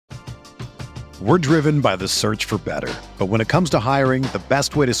We're driven by the search for better. But when it comes to hiring, the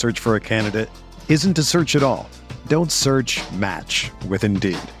best way to search for a candidate isn't to search at all. Don't search, match with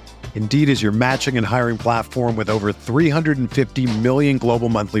Indeed. Indeed is your matching and hiring platform with over 350 million global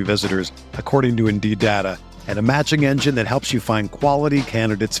monthly visitors, according to Indeed data, and a matching engine that helps you find quality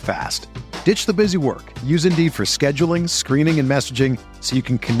candidates fast. Ditch the busy work. Use Indeed for scheduling, screening, and messaging so you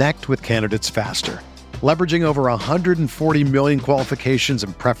can connect with candidates faster. Leveraging over 140 million qualifications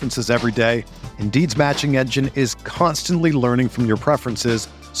and preferences every day, Indeed's matching engine is constantly learning from your preferences,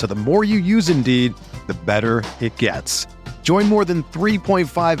 so the more you use Indeed, the better it gets. Join more than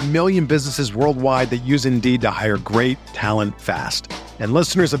 3.5 million businesses worldwide that use Indeed to hire great talent fast. And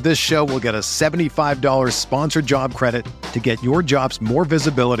listeners of this show will get a $75 sponsored job credit to get your jobs more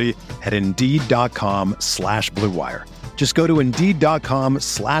visibility at Indeed.com/Blue Wire. Just go to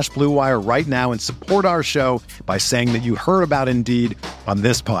Indeed.com/Blue Wire right now and support our show by saying that you heard about Indeed on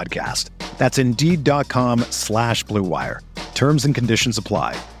this podcast. That's Indeed.com/Blue Wire. Terms and conditions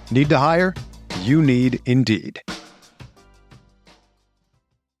apply. Need to hire? You need Indeed.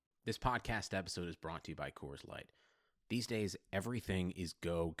 This podcast episode is brought to you by Coors Light. These days, everything is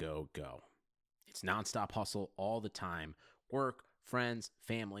go, go, go. It's nonstop hustle all the time. Work, friends,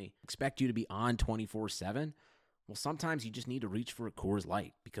 family, expect you to be on 24/7. Well, sometimes you just need to reach for a Coors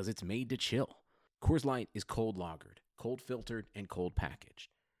Light because it's made to chill. Coors Light is cold lagered, cold filtered, and cold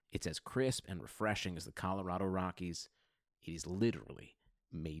packaged. It's as crisp and refreshing as the Colorado Rockies. It is literally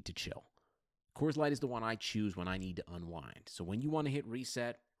made to chill. Coors Light is the one I choose when I need to unwind. So when you want to hit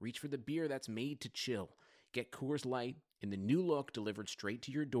reset, reach for the beer that's made to chill. Get Coors Light in the new look delivered straight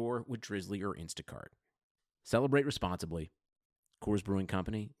to your door with Drizzly or Instacart. Celebrate responsibly. Coors Brewing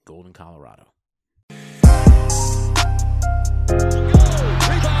Company, Golden, Colorado.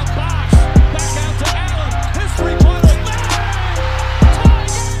 Rebound box. Back out to Allen. His three-pointer.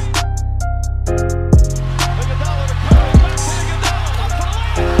 Iguodala to Curry. Back to Iguodala. Up for the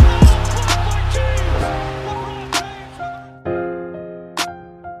layup.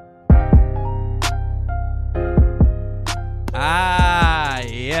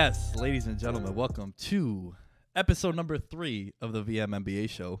 Yes, ladies and gentlemen, welcome to episode number 3 of the VM NBA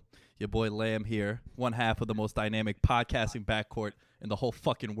show. Your boy Lamb here, one half of the most dynamic podcasting backcourt in the whole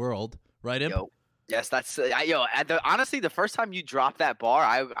fucking world. Right, Imp? Yo, yes, that's honestly, the first time you dropped that bar,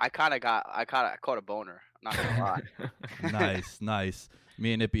 I kind of caught a boner. I'm not gonna lie. Nice.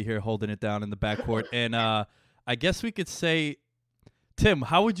 Me and Ippy here holding it down in the backcourt. And I guess we could say, Tim,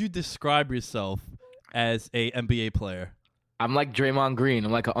 how would you describe yourself as a NBA player? I'm like Draymond Green.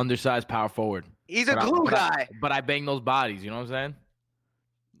 I'm like an undersized power forward. He's a glue guy. But I bang those bodies. You know what I'm saying?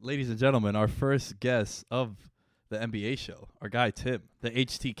 Ladies and gentlemen, our first guest of the NBA show, our guy Tim, the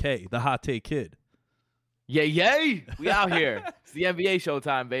HTK, the Hot Take Kid. Yay! We out here. It's the NBA show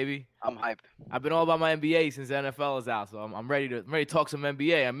time, baby. I'm hype. I've been all about my NBA since the NFL is out, so I'm ready to talk some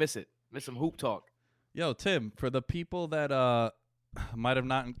NBA. I miss it. Miss some hoop talk. Yo, Tim, for the people that might have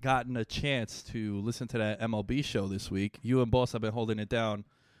not gotten a chance to listen to that MLB show this week, you and Boss have been holding it down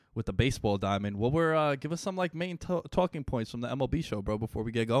with the baseball diamond. What were give us some like main talking points from the MLB show, bro, before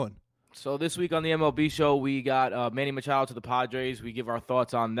we get going. So this week on the MLB show, we got Manny Machado to the Padres. We give our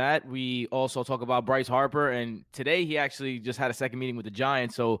thoughts on that. We also talk about Bryce Harper, and today he actually just had a second meeting with the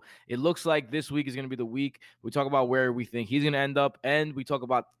Giants. So it looks like this week is going to be the week. We talk about where we think he's going to end up, and we talk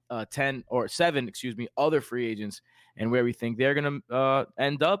about 7 other free agents and where we think they're going to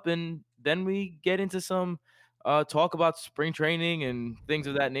end up, and then we get into some talk about spring training and things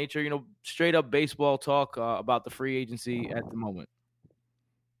of that nature. You know, straight up baseball talk about the free agency at the moment.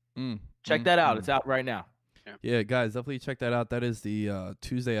 Check that out. It's out right now. Yeah, guys, definitely check that out. That is the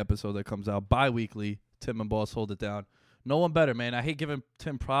Tuesday episode that comes out bi-weekly. Tim and Boss hold it down. No one better, man. I hate giving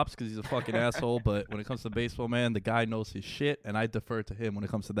Tim props because he's a fucking asshole, but when it comes to baseball, man, the guy knows his shit, and I defer to him when it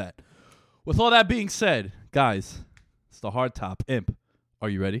comes to that. With all that being said, guys, it's the hard top. Imp, are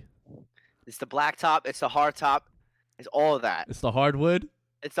you ready? It's the black top. It's the hard top. It's all of that. It's the hardwood.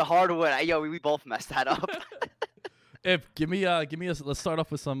 It's the hardwood. We both messed that up. Imp, give me a. Let's start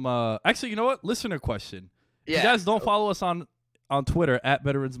off with some. Actually, you know what? Listener question. Yeah. If you guys don't follow us on Twitter at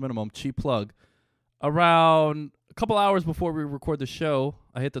Veterans Minimum, cheap plug. Around a couple hours before we record the show,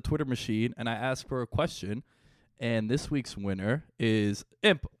 I hit the Twitter machine and I asked for a question. And this week's winner is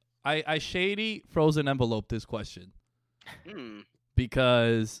Imp. I shady frozen envelope this question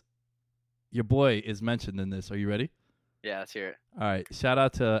because your boy is mentioned in this. Are you ready? Yeah, let's hear it. All right. Shout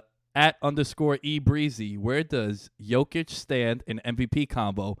out to @_eBreezy. Where does Jokic stand in MVP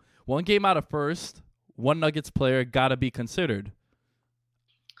combo? One game out of first. One Nuggets player gotta be considered.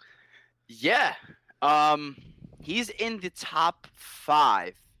 Yeah. He's in the top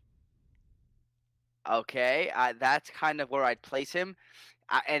 5. Okay, that's kind of where I'd place him.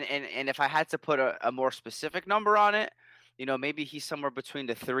 And if I had to put a more specific number on it, maybe he's somewhere between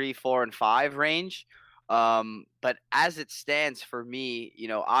the 3, 4, and 5 range. But as it stands for me,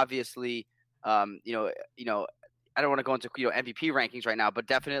 obviously, I don't want to go into MVP rankings right now, but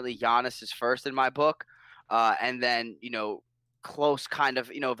definitely Giannis is first in my book, and then close, kind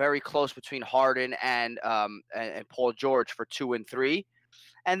of very close between Harden and Paul George for 2 and 3.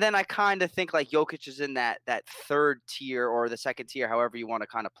 And then I kind of think like Jokic is in that third tier or the second tier, however you want to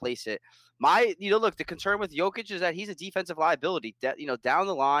kind of place it. Look, the concern with Jokic is that he's a defensive liability. Down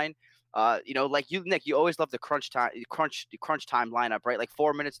the line, like you, Nick, you always love the crunch time lineup, right? Like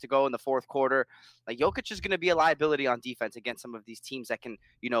 4 minutes to go in the fourth quarter. Like Jokic is going to be a liability on defense against some of these teams that can,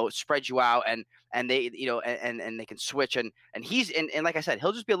 spread you out and they, and they can switch and like I said,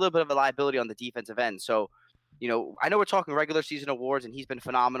 he'll just be a little bit of a liability on the defensive end. So, I know we're talking regular season awards, and he's been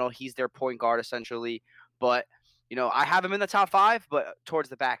phenomenal. He's their point guard essentially, but I have him in the top 5, but towards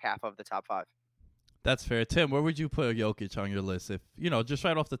the back half of the top 5. That's fair. Tim, where would you put Jokic on your list if just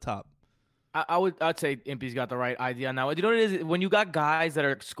right off the top? I'd say Impy's got the right idea now. You know what it is? When you got guys that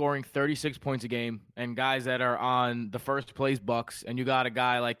are scoring 36 points a game and guys that are on the first place Bucks, and you got a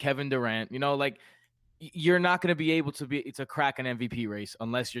guy like Kevin Durant, like you're not going to be able to crack an MVP race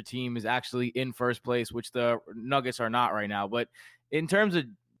unless your team is actually in first place, which the Nuggets are not right now. But in terms of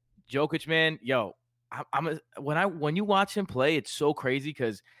Jokic, man, when you watch him play, it's so crazy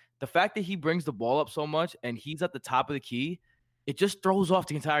because the fact that he brings the ball up so much and he's at the top of the key, it just throws off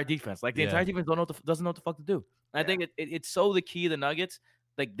the entire defense. Like the entire defense doesn't know what the fuck to do. And I think it's so the key of the Nuggets.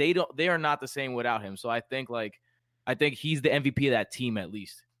 Like they are not the same without him. So I think he's the MVP of that team at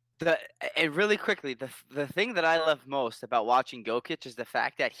least. And really quickly, the thing that I love most about watching Jokic is the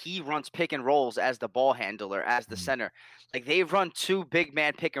fact that he runs pick and rolls as the ball handler, as the center. Like they run 2 big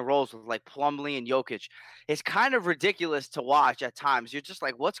man pick and rolls with like Plumlee and Jokic. It's kind of ridiculous to watch at times. You're just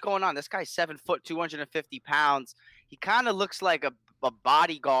like, what's going on? This guy's 7 foot, 250 pounds. He kind of looks like a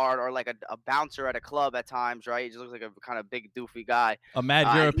bodyguard or like a bouncer at a club at times, right? He just looks like a kind of big doofy guy. A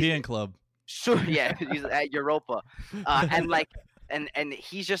mad European club. Sure, yeah, he's at Europa, and like. And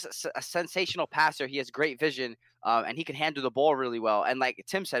he's just a sensational passer. He has great vision, and he can handle the ball really well. And like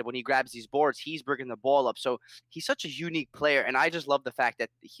Tim said, when he grabs these boards, he's bringing the ball up. So he's such a unique player. And I just love the fact that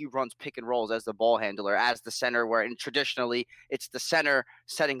he runs pick and rolls as the ball handler, as the center, where traditionally it's the center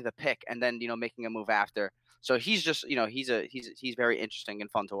setting the pick and then, making a move after. So he's just, he's very interesting and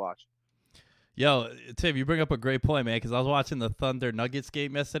fun to watch. Yo, Tim, you bring up a great point, man, because I was watching the Thunder Nuggets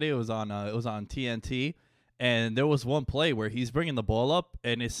game yesterday. It was on TNT. And there was one play where he's bringing the ball up,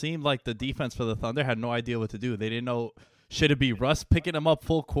 and it seemed like the defense for the Thunder had no idea what to do. They didn't know, should it be Russ picking him up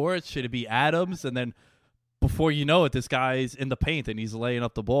full court? Should it be Adams? And then before you know it, this guy's in the paint, and he's laying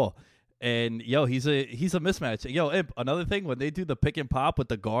up the ball. And, he's a mismatch. Imp, another thing, when they do the pick and pop with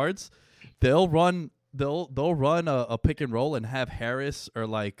the guards, they'll run a pick and roll and have Harris or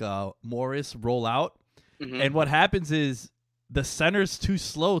like Morris roll out. Mm-hmm. And what happens is the center's too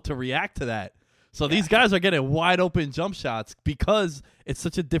slow to react to that. So these guys are getting wide open jump shots because it's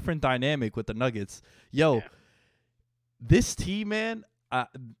such a different dynamic with the Nuggets. This team, man,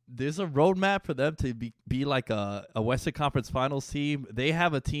 there's a roadmap for them to be like a Western Conference Finals team. They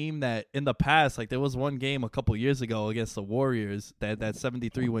have a team that in the past, like there was one game a couple years ago against the Warriors, that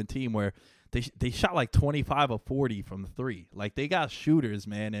 73-win team where they shot like 25 of 40 from 3. Like they got shooters,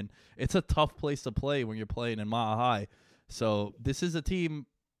 man, and it's a tough place to play when you're playing in Mile High. So this is a team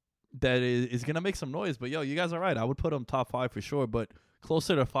that is going to make some noise. But, you guys are right. I would put him top 5 for sure, but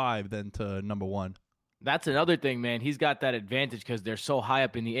closer to 5 than to number 1. That's another thing, man. He's got that advantage because they're so high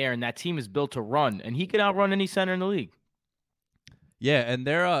up in the air, and that team is built to run, and he can outrun any center in the league. Yeah, and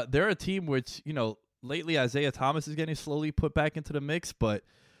they're a team which, lately Isaiah Thomas is getting slowly put back into the mix, but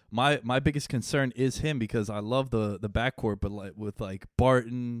my biggest concern is him because I love the backcourt, but with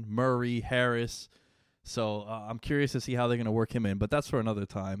Barton, Murray, Harris. So I'm curious to see how they're going to work him in, but that's for another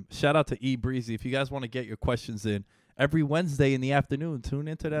time. Shout out to E Breezy. If you guys want to get your questions in every Wednesday in the afternoon, tune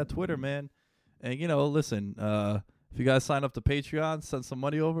into that Twitter, man. And, listen, if you guys sign up to Patreon, send some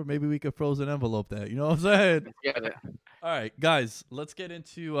money over, maybe we could frozen envelope that. You know what I'm saying? Yeah. All right, guys, let's get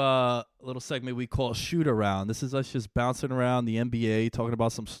into a little segment we call Shoot Around. This is us just bouncing around the NBA, talking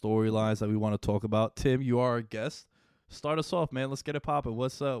about some storylines that we want to talk about. Tim, you are our guest. Start us off, man. Let's get it popping.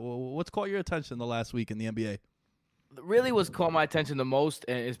 What's caught your attention the last week in the NBA? Really, what's caught my attention the most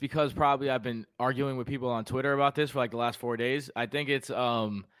is because probably I've been arguing with people on Twitter about this for like the last 4 days. I think it's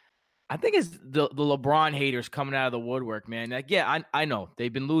the LeBron haters coming out of the woodwork, man. Like, yeah, I know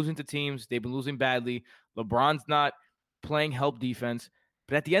they've been losing to teams. They've been losing badly. LeBron's not playing help defense.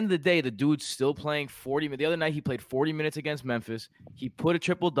 But at the end of the day, the dude's still playing 40 minutes. The other night, he played 40 minutes against Memphis. He put a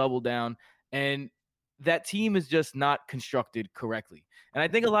triple-double down, and that team is just not constructed correctly. And I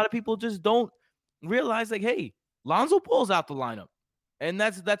think a lot of people just don't realize, like, hey, Lonzo Ball's out the lineup. And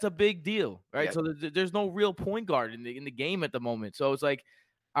that's a big deal, right? Yeah. So there's no real point guard in the game at the moment. So it's like,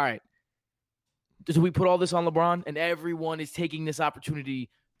 all right, do we put all this on LeBron? And everyone is taking this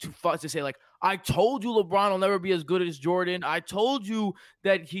opportunity to say, like, I told you LeBron will never be as good as Jordan. I told you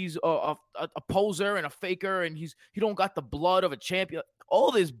that he's a poser and a faker, and he don't got the blood of a champion.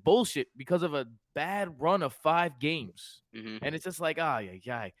 All this bullshit because of a bad run of 5 games. Mm-hmm. And it's just like,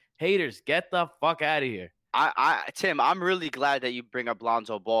 haters, get the fuck out of here. Tim, I'm really glad that you bring up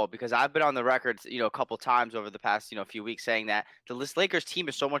Lonzo Ball, because I've been on the record, a couple times over the past, few weeks saying that the Lakers team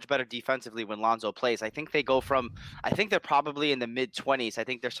is so much better defensively when Lonzo plays. I think they're probably in the mid 20s. I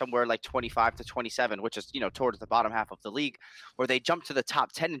think they're somewhere like 25 to 27, which is, towards the bottom half of the league, where they jump to the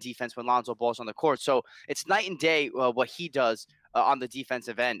top 10 in defense when Lonzo Ball's on the court. So it's night and day what he does on the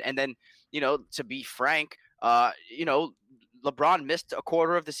defensive end. And then, to be frank, LeBron missed a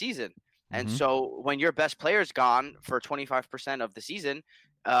quarter of the season. And so when your best player's gone for 25% of the season,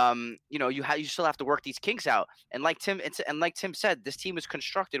 you still have to work these kinks out. And like Tim said, this team is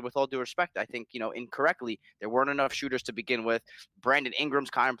constructed, with all due respect, I think, incorrectly. There weren't enough shooters to begin with. Brandon Ingram's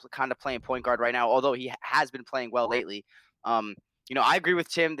kind of playing point guard right now, although he has been playing well lately. I agree with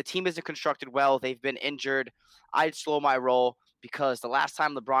Tim. The team isn't constructed well. They've been injured. I'd slow my roll, because the last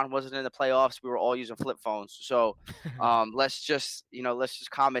time LeBron wasn't in the playoffs, we were all using flip phones. So let's just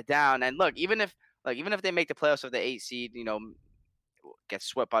calm it down. And look, even if they make the playoffs of the 8 seed, get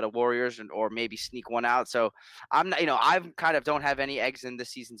swept by the Warriors or maybe sneak one out. So I'm not, I kind of don't have any eggs in this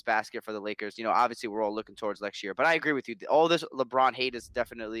season's basket for the Lakers. Obviously we're all looking towards next year, but I agree with you. All this LeBron hate is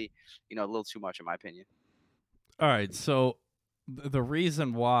definitely, a little too much in my opinion. All right. So the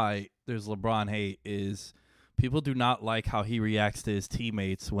reason why there's LeBron hate is people do not like how he reacts to his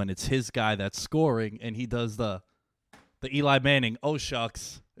teammates when it's his guy that's scoring and he does the Eli Manning, oh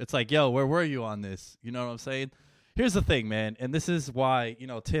shucks. It's like, yo, where were you on this? You know what I'm saying? Here's the thing, man, and this is why,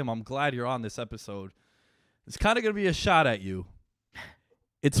 Tim, I'm glad you're on this episode. It's kind of going to be a shot at you.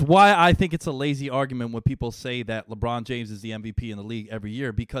 It's why I think it's a lazy argument when people say that LeBron James is the MVP in the league every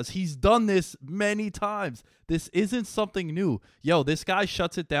year, because he's done this many times. This isn't something new. Yo, this guy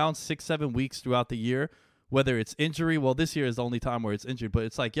shuts it down 6-7 weeks throughout the year. Whether it's injury, well, this year is the only time where it's injured, but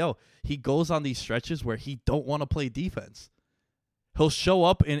it's like, yo, he goes on these stretches where he don't want to play defense. He'll show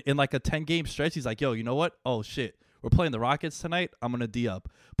up in like a 10-game stretch. He's like, yo, you know what? Oh, shit. We're playing the Rockets tonight. I'm going to D up.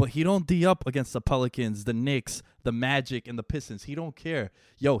 But he don't D up against the Pelicans, the Knicks, the Magic, and the Pistons. He don't care.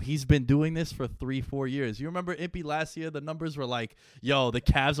 Yo, he's been doing this for 3-4 years. You remember Impy last year? The numbers were like, yo, the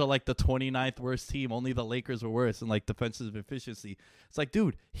Cavs are like the 29th worst team. Only the Lakers were worse in like defensive efficiency. It's like,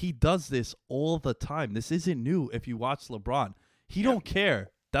 dude, he does this all the time. This isn't new if you watch LeBron. He don't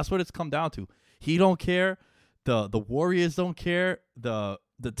care. That's what it's come down to. He don't care. The Warriors don't care. The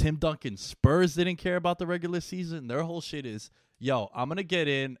Tim Duncan Spurs didn't care about the regular season. Their whole shit is, yo, I'm going to get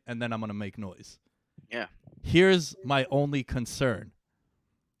in and then I'm going to make noise. Yeah. Here's my only concern.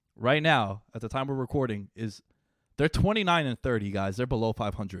 Right now, at the time we're recording, is they're 29-30, guys. They're below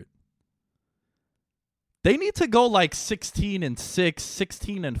 500. They need to go like 16-6,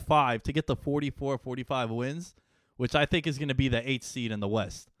 16-5 to get the 44, 45 wins, which I think is going to be the 8th seed in the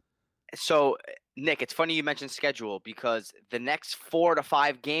West. So, Nick, it's funny you mentioned schedule, because the next 4 to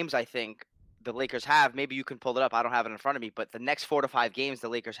 5 games, I think the Lakers have, maybe you can pull it up. I don't have it in front of me, but the next 4 to 5 games the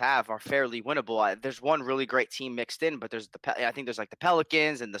Lakers have are fairly winnable. There's one really great team mixed in, but I think there's like the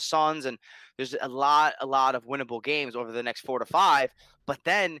Pelicans and the Suns, and there's a lot of winnable games over the next 4 to 5. But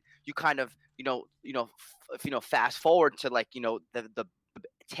then you kind of, fast forward to like, the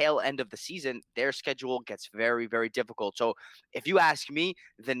tail end of the season, their schedule gets very, very difficult. So if you ask me,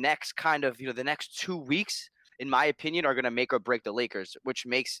 the next the next 2 weeks, in my opinion, are going to make or break the Lakers, which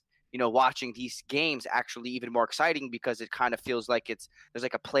makes, watching these games actually even more exciting, because it kind of feels like there's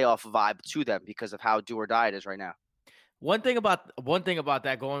like a playoff vibe to them because of how do or die it is right now. One thing about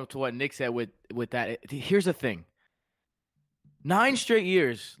that, going to what Nick said with that, here's the thing. 9 straight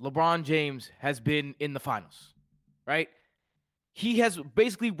years, LeBron James has been in the finals, right? He has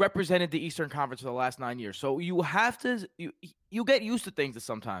basically represented the Eastern Conference for the last 9 years. So you have to you get used to things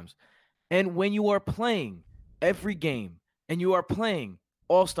sometimes. And when you are playing every game, and you are playing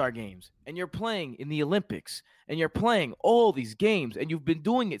all-star games, and you're playing in the Olympics, and you're playing all these games, and you've been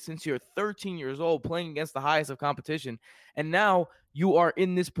doing it since you're 13 years old, playing against the highest of competition, and now you are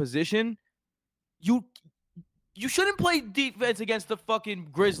in this position, you shouldn't play defense against the fucking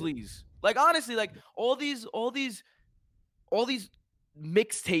Grizzlies. Like, honestly, like all these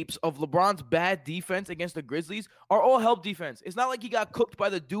mixtapes of LeBron's bad defense against the Grizzlies are all help defense. It's not like he got cooked by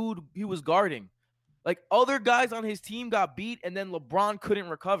the dude he was guarding. Like, other guys on his team got beat, and then LeBron couldn't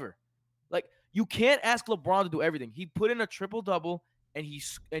recover. Like, you can't ask LeBron to do everything. He put in a triple-double, and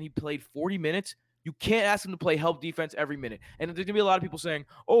he played 40 minutes. You can't ask him to play help defense every minute. And there's going to be a lot of people saying,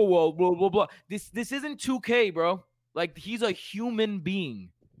 oh, well, blah, blah, blah. This isn't 2K, bro. Like, he's a human being.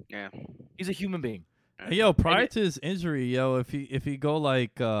 Yeah. He's a human being. Hey, yo, prior to his injury, if he go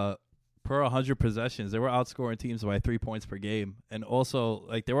like per 100 possessions, they were outscoring teams by 3 points per game. And also,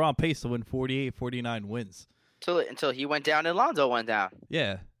 like, they were on pace to win 48, 49 wins. Until he went down and Lonzo went down.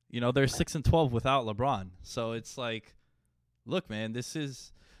 Yeah. They're 6-12 without LeBron. So it's like, look, man, this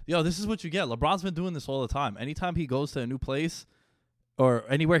is what you get. LeBron's been doing this all the time. Anytime he goes to a new place or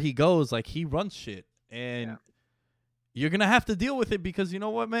anywhere he goes, like, he runs shit. And you're going to have to deal with it because you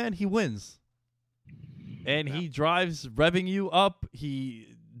know what, man? He wins. And he drives revenue up.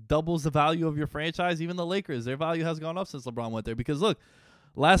 He doubles the value of your franchise. Even the Lakers, their value has gone up since LeBron went there. Because, look,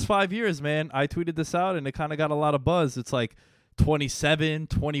 last 5 years, man, I tweeted this out, and it kind of got a lot of buzz. It's like 27,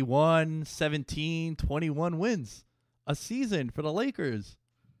 21, 17, 21 wins a season for the Lakers.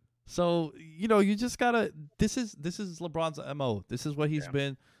 So, you just got to – this is LeBron's MO. This is what he's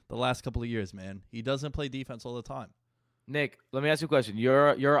been the last couple of years, man. He doesn't play defense all the time. Nick, let me ask you a question. You're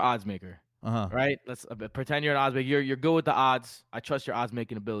an odds maker. Right? Let's pretend you're an odds maker. You're good with the odds. I trust your odds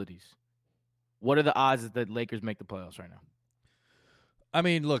making abilities. What are the odds that the Lakers make the playoffs right now? I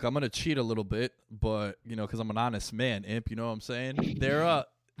mean, look, I'm gonna cheat a little bit, but because I'm an honest man, Imp. You know what I'm saying?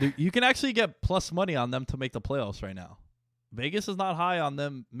 You can actually get plus money on them to make the playoffs right now. Vegas is not high on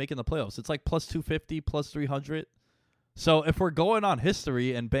them making the playoffs. It's like plus 250, plus 300. So if we're going on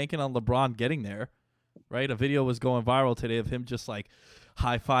history and banking on LeBron getting there, right? A video was going viral today of him just like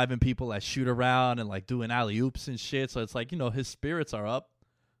high-fiving people at shoot around and like doing alley-oops and shit. So it's like, his spirits are up.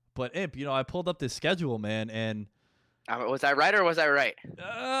 But Imp, I pulled up this schedule, man, and was I right or was I right?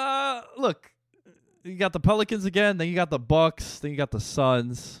 Look, you got the Pelicans again, then you got the Bucks, then you got the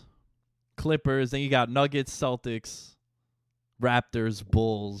Suns, Clippers, then you got Nuggets, Celtics, Raptors,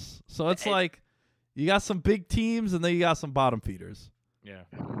 Bulls. So it's like you got some big teams and then you got some bottom feeders. Yeah.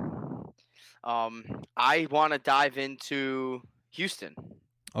 I want to dive into Houston.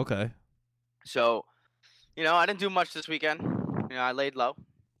 Okay. So, I didn't do much this weekend. I laid low.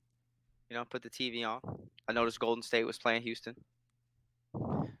 Put the TV on. I noticed Golden State was playing Houston.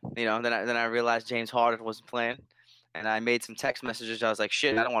 Then I realized James Harden wasn't playing, and I made some text messages. I was like,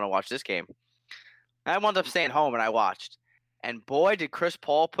 shit, I don't want to watch this game. I wound up staying home and I watched. And boy, did Chris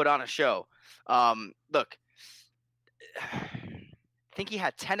Paul put on a show. Look, I think he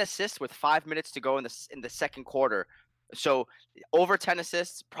had 10 assists with 5 minutes to go in the second quarter. So over 10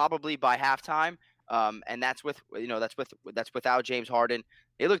 assists probably by halftime. And that's without James Harden.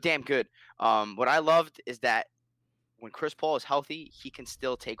 It looked damn good. What I loved is that when Chris Paul is healthy, he can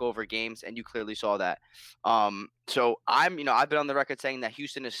still take over games, and you clearly saw that. So I've been on the record saying that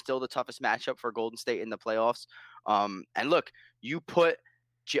Houston is still the toughest matchup for Golden State in the playoffs. And look, you put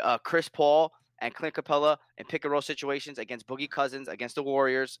Chris Paul and Clint Capella in pick-and-roll situations against Boogie Cousins, against the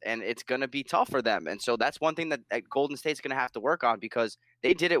Warriors, and it's going to be tough for them. And so that's one thing that Golden State's going to have to work on because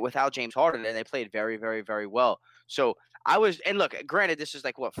they did it without James Harden, and they played very, very, very well. So and look, granted, this is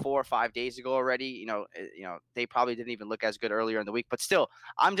like, 4 or 5 days ago already. They probably didn't even look as good earlier in the week. But still,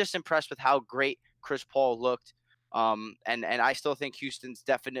 I'm just impressed with how great Chris Paul looked. And I still think Houston's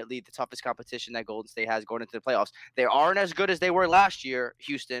definitely the toughest competition that Golden State has going into the playoffs. They aren't as good as they were last year,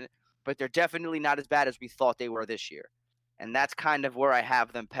 Houston, but they're definitely not as bad as we thought they were this year. And that's kind of where I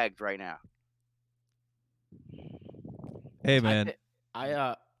have them pegged right now. Hey, man.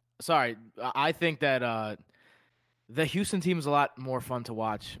 I think that the Houston team is a lot more fun to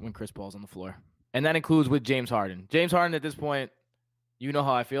watch when Chris Paul's on the floor. And that includes with James Harden. James Harden at this point, you know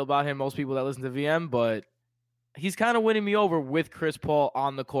how I feel about him, most people that listen to VM, but he's kind of winning me over with Chris Paul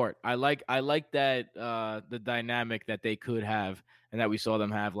on the court. I like that the dynamic that they could have and that we saw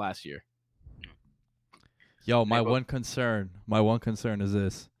them have last year. Yo, my one concern is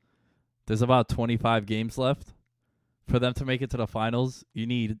this. There's about 25 games left. For them to make it to the finals, you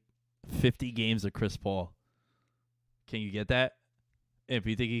need 50 games of Chris Paul. Can you get that? If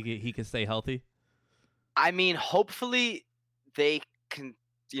you think he can stay healthy? I mean, hopefully they can,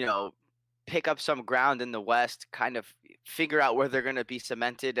 pick up some ground in the West, kind of figure out where they're going to be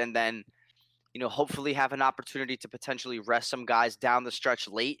cemented, and then, hopefully have an opportunity to potentially rest some guys down the stretch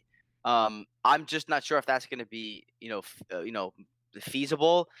late. I'm just not sure if that's going to be,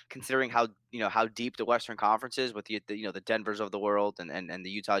 feasible, considering how deep the Western Conference is with the Denvers of the world and the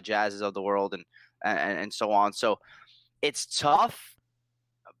Utah Jazzes of the world and so on. So it's tough,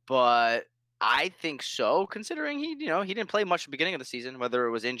 but I think so, considering he didn't play much at the beginning of the season, whether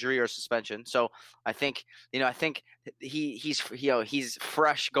it was injury or suspension. So I think he's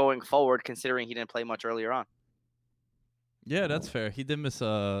fresh going forward, considering he didn't play much earlier on. Yeah, that's fair. He did miss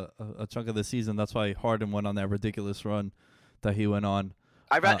a chunk of the season. That's why Harden went on that ridiculous run that he went on.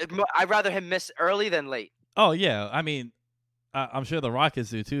 I'd rather him miss early than late. Oh yeah, I mean, I'm sure the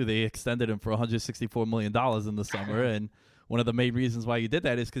Rockets do too. They extended him for $164 million in the summer, and one of the main reasons why you did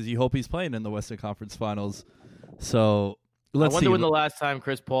that is because you hope he's playing in the Western Conference Finals. So let's see. I wonder when the last time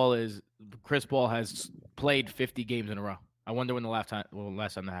Chris Paul has played 50 games in a row. I wonder when the last time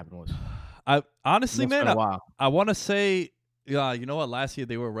that happened was. I honestly, man, I want to say, yeah, you know what? Last year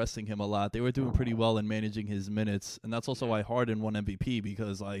they were resting him a lot. They were doing pretty well in managing his minutes, and that's also why Harden won MVP,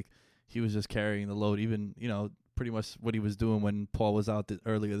 because like he was just carrying the load, even pretty much what he was doing when Paul was out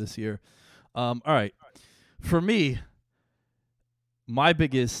earlier this year. All right, for me, my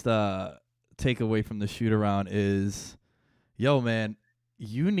biggest takeaway from the shoot around is, yo, man,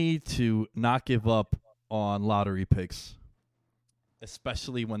 you need to not give up on lottery picks,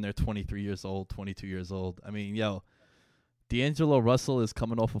 especially when they're 23 years old, 22 years old. I mean, yo, D'Angelo Russell is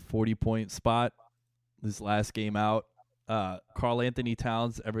coming off a 40-point spot this last game out. Karl Anthony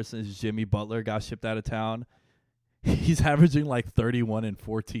Towns, ever since Jimmy Butler got shipped out of town, he's averaging like 31 and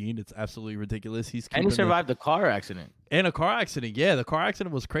 14. It's absolutely ridiculous. And he survived the car accident. And a car accident, yeah. The car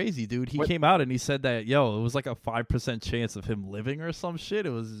accident was crazy, dude. He came out and he said that, yo, it was like a 5% chance of him living or some shit.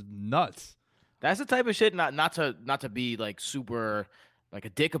 It was nuts. That's the type of shit, not to be like super like a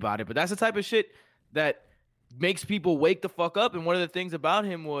dick about it, but that's the type of shit that makes people wake the fuck up. And one of the things about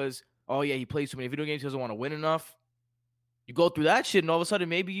him was, oh yeah, he plays too many video games, he doesn't want to win enough. You go through that shit, and all of a sudden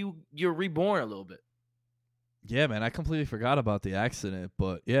maybe you're reborn a little bit. Yeah, man, I completely forgot about the accident,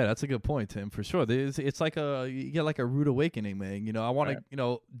 but yeah, that's a good point, Tim, for sure. It's like you get like a rude awakening, man. I want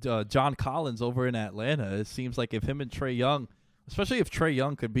to, John Collins over in Atlanta. It seems like if him and Trae Young, especially if Trae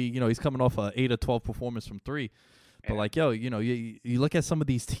Young could be, he's coming off a 8 or 12 performance from three, but like, yo, you look at some of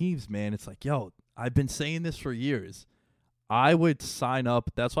these teams, man. It's like, yo, I've been saying this for years. I would sign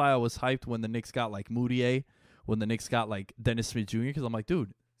up. That's why I was hyped when the Knicks got like Moutier, when the Knicks got like Dennis Smith Jr., because I'm like,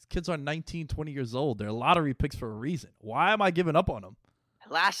 dude, kids are 19, 20 years old. They're lottery picks for a reason. Why am I giving up on them?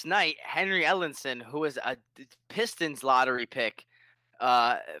 Last night, Henry Ellenson, who was a Pistons lottery pick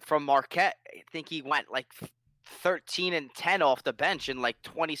from Marquette, I think he went like 13 and 10 off the bench in like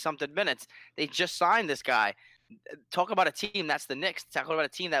 20-something minutes. They just signed this guy. Talk about a team, that's the Knicks. Talk about a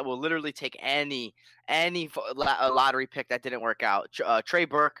team that will literally take any lottery pick that didn't work out. Trey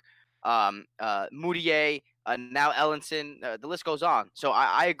Burke, Moutier, now Ellenson, the list goes on. So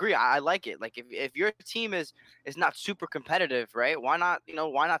I agree. I like it. Like if your team is not super competitive, right? Why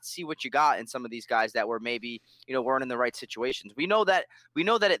not see what you got in some of these guys that were maybe, weren't in the right situations. We know that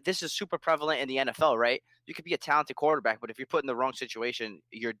this is super prevalent in the NFL, right? You could be a talented quarterback, but if you're put in the wrong situation,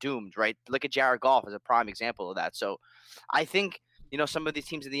 you're doomed, right? Look at Jared Goff as a prime example of that. So I think, some of these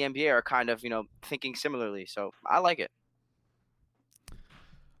teams in the NBA are kind of, thinking similarly. So I like it.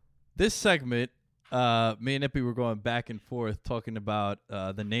 This segment, me and Ippy were going back and forth talking about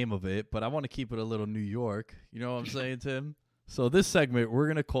the name of it, but I want to keep it a little New York. You know what I'm saying, Tim? So this segment, we're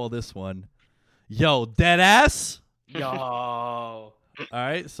going to call this one, Yo, Deadass? Yo. All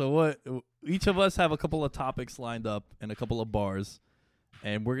right, so what? Each of us have a couple of topics lined up and a couple of bars,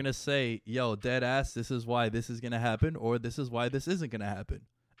 and we're going to say, yo, Deadass, this is why this is going to happen, or this is why this isn't going to happen.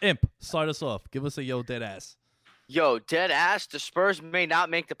 Imp, start us off. Give us a yo, Deadass. Yo, Deadass, the Spurs may not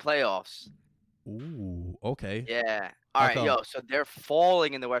make the playoffs. Ooh, okay. Yeah. All right, yo. So they're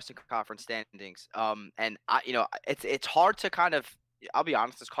falling in the Western Conference standings. And it's hard to kind of. I'll be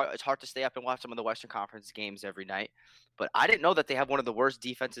honest. It's hard to stay up and watch some of the Western Conference games every night. But I didn't know that they have one of the worst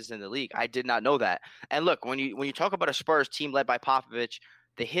defenses in the league. I did not know that. And look, when you talk about a Spurs team led by Popovich,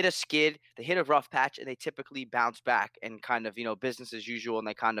 they hit a skid, they hit a rough patch, and they typically bounce back and kind of, business as usual, and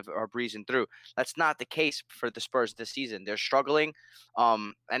they kind of are breezing through. That's not the case for the Spurs this season. They're struggling,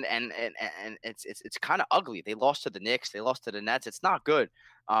 and it's kind of ugly. They lost to the Knicks, they lost to the Nets. It's not good.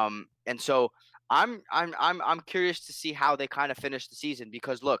 And so I'm curious to see how they kind of finish the season,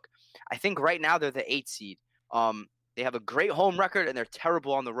 because look, I think right now they're the 8th seed. They have a great home record and they're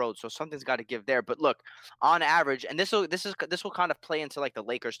terrible on the road, so something's got to give there. But look, on average, and this will kind of play into like the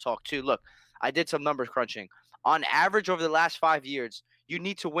Lakers talk too. Look, I did some numbers crunching. On average, over the last 5 years, you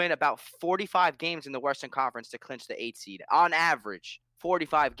need to win about 45 games in the Western Conference to clinch the 8th seed. On average,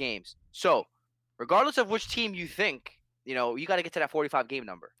 45 games. So, regardless of which team you think, you got to get to that 45 game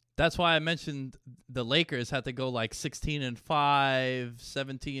number. That's why I mentioned the Lakers had to go like 16-5,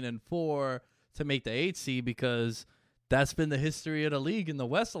 17-4 to make the 8th seed, because that's been the history of the league in the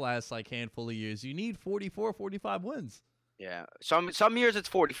West the last like handful of years. You need 44, 45 wins. Yeah. Some years it's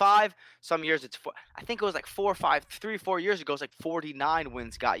 45. Some years it's I think it was like 3 or 4 years ago. It was like 49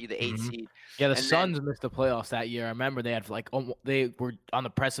 wins got you the 8 seed. Yeah, the And Suns missed the playoffs that year. I remember they had they were on the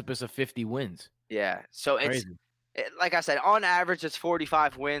precipice of 50 wins. Yeah. So it's Crazy. like I said, on average, it's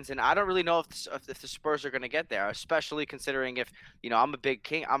 45 wins, and I don't really know if the Spurs are going to get there, especially considering if I'm a big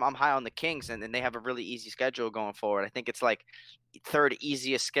King, I'm high on the Kings, and they have a really easy schedule going forward. I think it's like third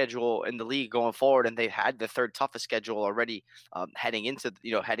easiest schedule in the league going forward, and they've had the third toughest schedule already heading into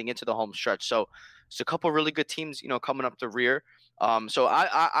the home stretch. So it's a couple really good teams coming up the rear. So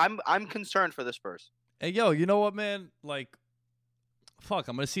I'm concerned for the Spurs. Hey, yo, you know what, man? Like, fuck,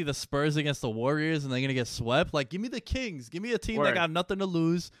 I'm going to see the Spurs against the Warriors and they're going to get swept. Like, give me the Kings. Give me a team that Word. got nothing to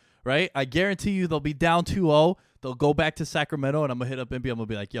lose, right? I guarantee you they'll be down 2-0. They'll go back to Sacramento, and I'm going to hit up Impy. I'm going to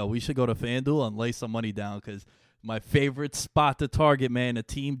be like, yo, we should go to FanDuel and lay some money down because my favorite spot to target, man, a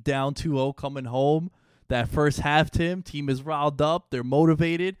team down 2-0 coming home. That first half, team is riled up. They're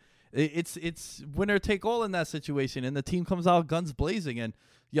motivated. It's winner take all in that situation, and the team comes out guns blazing. And,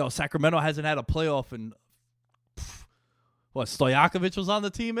 yo, Sacramento hasn't had a playoff in what, Stojakovic was on the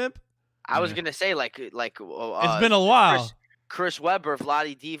team, Imp? I was gonna say like It's been a while. Chris Webber,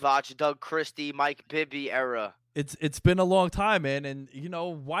 Vlade Divac, Doug Christie, Mike Bibby era. It's been a long time, man. And,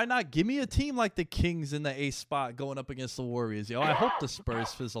 why not give me a team like the Kings in the A spot going up against the Warriors? Yo, I hope the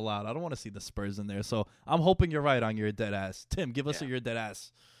Spurs fizzle out. I don't want to see the Spurs in there. So I'm hoping you're right on your dead ass. Tim, give us your dead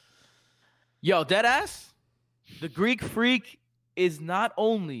ass. Yo, deadass, the Greek Freak is not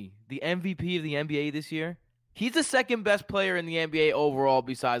only the MVP of the NBA this year, he's the second best player in the NBA overall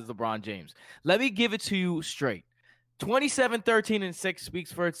besides LeBron James. Let me give it to you straight. 27, 13, and 6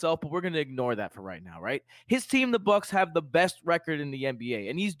 speaks for itself, but we're going to ignore that for right now, right? His team, the Bucks, have the best record in the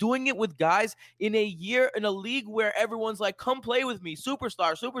NBA, and he's doing it with guys in a league where everyone's like, come play with me,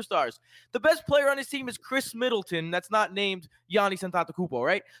 superstars. The best player on his team is Chris Middleton. That's not named Giannis Antetokounmpo,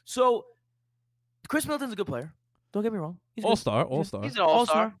 right? So Chris Middleton's a good player. Don't get me wrong. He's All-star. He's an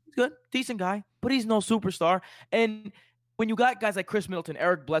all-star. He's good. Decent guy, but he's no superstar. And when you got guys like Chris Middleton,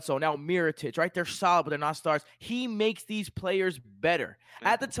 Eric Bledsoe, now Mirotic, right? They're solid, but they're not stars. He makes these players better.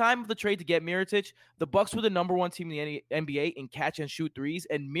 At the time of the trade to get Mirotic, the Bucks were the number 1 team in the NBA in catch and shoot threes,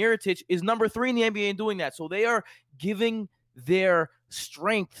 and Mirotic is number 3 in the NBA in doing that. So they are giving their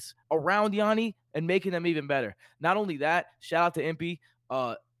strengths around Yanni and making them even better. Not only that, shout out to Impy.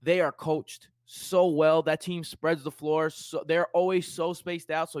 They are coached so well. That team spreads the floor. So they're always so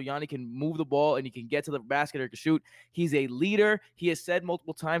spaced out so Yanni can move the ball and he can get to the basket or can shoot. He's a leader. He has said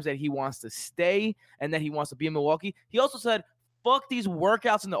multiple times that he wants to stay and that he wants to be in Milwaukee. He also said, fuck these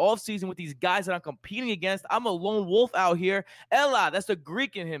workouts in the offseason with these guys that I'm competing against. I'm a lone wolf out here. Ella, that's the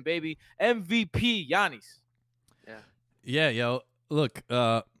Greek in him, baby. MVP, Giannis. Yeah, yo. Look,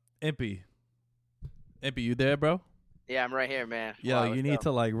 Impy, you there, bro? Yeah, I'm right here, man. Yo, Wow, you what's need up?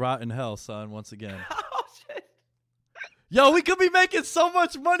 to like rot in hell, son, once again. Oh shit. Yo, we could be making so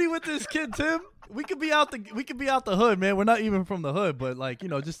much money with this kid, Tim. We could be out the hood, man. We're not even from the hood, but like,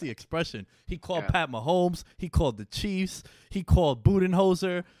 just the expression. He called Pat Mahomes, he called the Chiefs, he called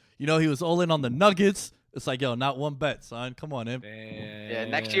Budenholzer. He was all in on the Nuggets. It's like, yo, not one bet, son. Come on, Imp. Yeah,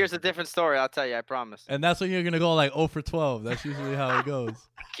 next year's a different story, I'll tell you, I promise. And that's when you're gonna go like 0 for 12. That's usually how it goes.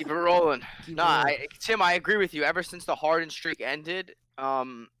 Keep it rolling. Tim, I agree with you. Ever since the Harden streak ended,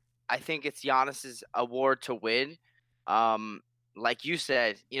 I think it's Giannis's award to win. Like you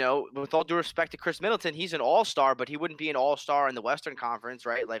said, with all due respect to Chris Middleton, he's an all-star, but he wouldn't be an all-star in the Western Conference,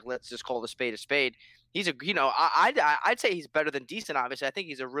 right? Like, let's just call the spade a spade. He's I'd say he's better than decent. Obviously, I think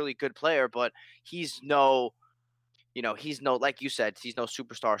he's a really good player, but he's no, like you said, he's no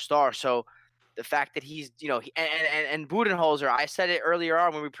superstar star. So the fact that he's, and Budenholzer, I said it earlier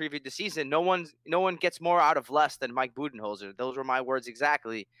on when we previewed the season. No one gets more out of less than Mike Budenholzer. Those were my words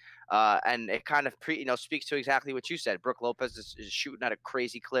exactly. And it kind of speaks to exactly what you said. Brook Lopez is shooting at a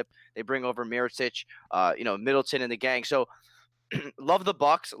crazy clip. They bring over Mirotic, Middleton and the gang. So love the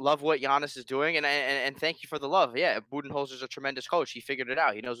Bucks, love what Giannis is doing, and thank you for the love. Yeah, Budenholzer's a tremendous coach. He figured it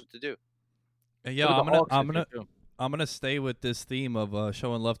out. He knows what to do. And yo, I'm gonna stay with this theme of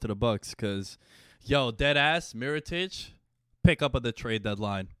showing love to the Bucks because, yo, dead ass Mirotic, pick up at the trade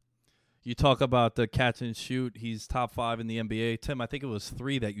deadline. You talk about the catch and shoot. He's top 5 in the NBA. Tim, I think it was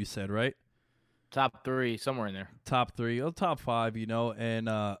 3 that you said, right? Top 3, somewhere in there. Top 3, top 5.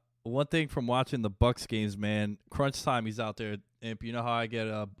 And one thing from watching the Bucks games, man, crunch time, he's out there. Imp, you know how I get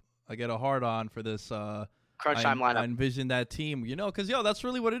a hard on for this crunch time lineup. I envision that team, because that's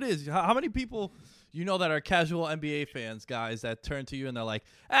really what it is. How many people that are casual NBA fans, guys, that turn to you and they're like,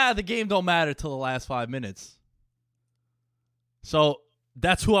 the game don't matter till the last 5 minutes. So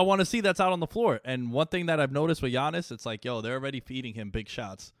that's who I want to see that's out on the floor. And one thing that I've noticed with Giannis, it's like, yo, they're already feeding him big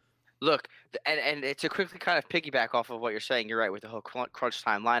shots. Look, and to quickly kind of piggyback off of what you're saying, you're right with the whole crunch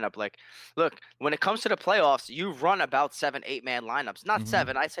time lineup. Like, look, when it comes to the playoffs, you run about 7, 8-man lineups. Not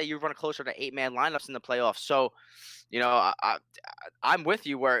 7. I'd say you run closer to 8-man lineups in the playoffs. So, I'm with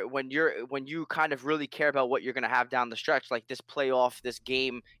you where when you kind of really care about what you're going to have down the stretch, like this playoff, this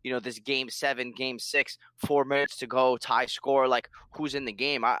game, this game 7, game 6, 4 minutes to go, tie score, like who's in the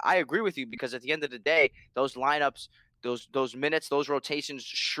game. I agree with you because at the end of the day, those lineups, those minutes, those rotations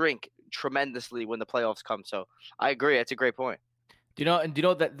shrink tremendously when the playoffs come. So I agree. That's a great point. Do you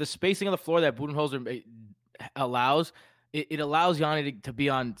know that the spacing of the floor that Budenholzer allows, it allows Yanni to be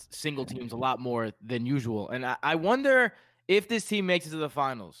on single teams a lot more than usual. And I wonder if this team makes it to the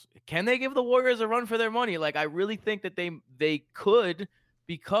finals, can they give the Warriors a run for their money? Like, I really think that they could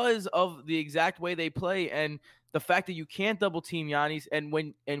because of the exact way they play and the fact that you can't double team Giannis. And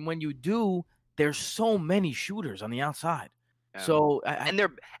when you do, there's so many shooters on the outside. Yeah. So and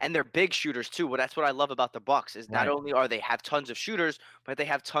they're big shooters too. Well, that's what I love about the Bucks is not only are they have tons of shooters, but they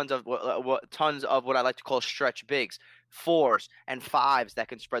have tons of what I like to call stretch bigs, 4s and 5s that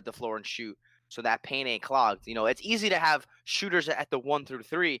can spread the floor and shoot. So that paint ain't clogged. It's easy to have shooters at the 1 through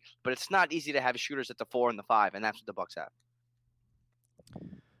 3, but it's not easy to have shooters at the 4 and the 5, and that's what the Bucks have.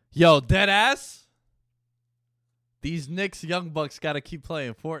 Yo, dead ass. These Knicks young Bucks got to keep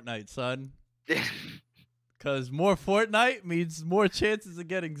playing Fortnite, son. Because more Fortnite means more chances of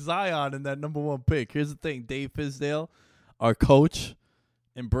getting Zion in that number 1 pick. Here's the thing. Dave Fizdale, our coach,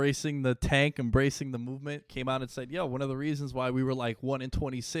 embracing the tank, embracing the movement, came out and said, yo, one of the reasons why we were like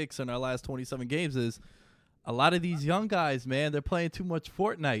 1-26 in our last 27 games is a lot of these young guys, man, they're playing too much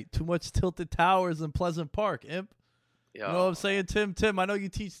Fortnite, too much Tilted Towers and Pleasant Park, Imp. Yo. You know what I'm saying, Tim? I know you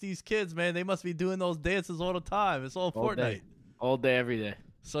teach these kids, man. They must be doing those dances all the time. It's all Fortnite. All day, every day.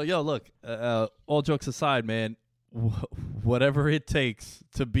 So, yo, look, all jokes aside, man, whatever it takes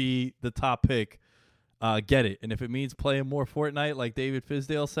to be the top pick, get it. And if it means playing more Fortnite, like David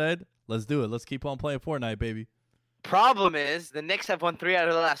Fizdale said, let's do it. Let's keep on playing Fortnite, baby. Problem is, the Knicks have won 3 out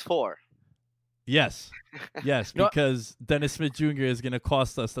of the last 4. Yes, because Dennis Smith Jr. is going to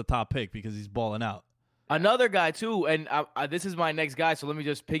cost us the top pick because he's balling out. Another guy, too, and this is my next guy, so let me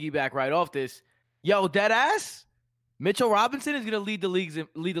just piggyback right off this. Yo, deadass, Mitchell Robinson is going to lead the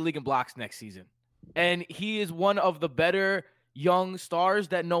league in blocks next season. And he is one of the better young stars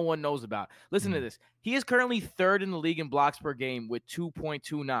that no one knows about. Listen to this. He is currently 3rd in the league in blocks per game with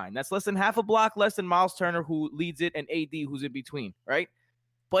 2.29. That's less than half a block less than Miles Turner, who leads it, and AD, who's in between, right?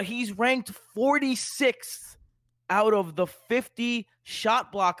 But he's ranked 46th out of the 50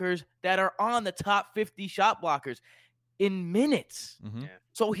 shot blockers that are on the top 50 shot blockers in minutes. Mm-hmm. Yeah.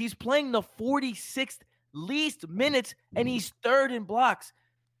 So he's playing the 46th least minutes, and he's 3rd in blocks.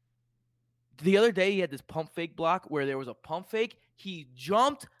 The other day, he had this pump fake block where there was a pump fake. He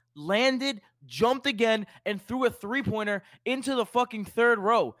jumped, landed, jumped again, and threw a 3-pointer into the fucking 3rd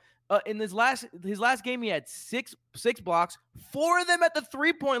row. In his last game, he had six blocks, 4 of them at the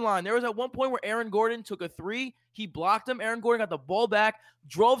 3-point line. There was at one point where Aaron Gordon took a 3. He blocked him. Aaron Gordon got the ball back,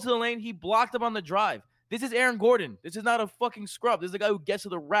 drove to the lane. He blocked him on the drive. This is Aaron Gordon. This is not a fucking scrub. This is the guy who gets to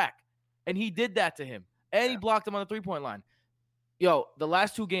the rack. And he did that to him. And he blocked him on the 3-point line. Yo, the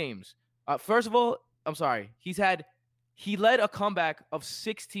last 2 games. First of all, I'm sorry. He led a comeback of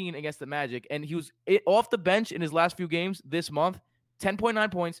 16 against the Magic, and he was off the bench in his last few games this month. 10.9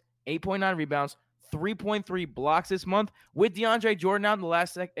 points, 8.9 rebounds, 3.3 blocks this month. With DeAndre Jordan out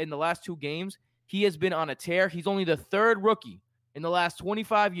in the last 2 games, he has been on a tear. He's only the 3rd rookie in the last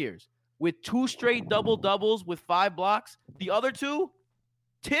 25 years with 2 straight double-doubles with 5 blocks. The other 2,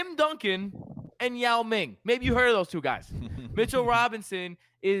 Tim Duncan and Yao Ming. Maybe you heard of those 2 guys. Mitchell Robinson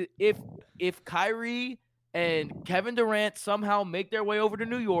is if Kyrie and Kevin Durant somehow make their way over to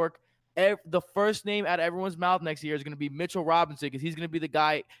New York, the first name out of everyone's mouth next year is going to be Mitchell Robinson because he's going to be the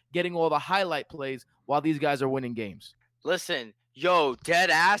guy getting all the highlight plays while these guys are winning games. Listen, yo, dead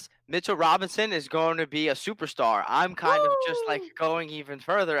ass, Mitchell Robinson is going to be a superstar. I'm kind of just like going even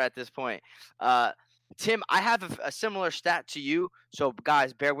further at this point. Tim, I have a similar stat to you, so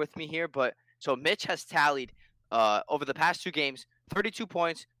guys, bear with me here. So Mitch has tallied over the past 2 games, 32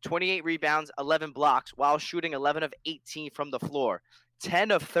 points, 28 rebounds, 11 blocks, while shooting 11 of 18 from the floor,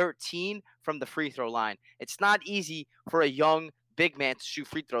 10 of 13 from the free throw line. It's not easy for a young big man to shoot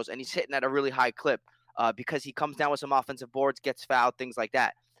free throws, and he's hitting at a really high clip because he comes down with some offensive boards, gets fouled, things like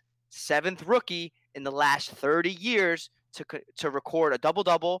that. 7th rookie in the last 30 years to record a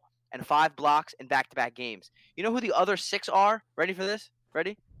double-double and 5 blocks in back-to-back games. You know who the other 6 are? Ready for this?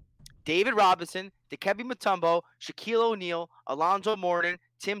 Ready? David Robinson, Dikembe Mutombo, Shaquille O'Neal, Alonzo Mourning,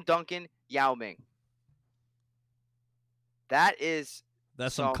 Tim Duncan, Yao Ming. That's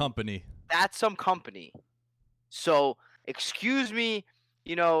some company. That's some company. So excuse me,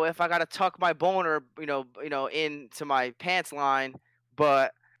 if I gotta tuck my boner, into my pants line,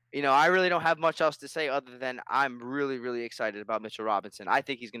 but I really don't have much else to say other than I'm really, really excited about Mitchell Robinson. I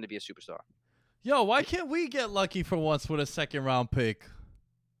think he's going to be a superstar. Yo, why can't we get lucky for once with a second round pick?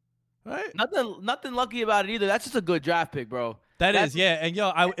 Right? Nothing lucky about it either. That's just a good draft pick, bro. That's, yeah.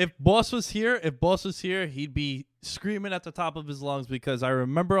 And if Boss was here, he'd be screaming at the top of his lungs because I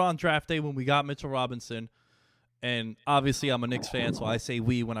remember on draft day when we got Mitchell Robinson, and obviously I'm a Knicks fan, so I say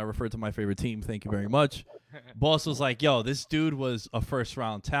we when I refer to my favorite team. Thank you very much. Boss was like, yo, this dude was a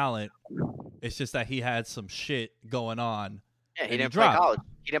first-round talent. It's just that he had some shit going on. Yeah, he didn't play college.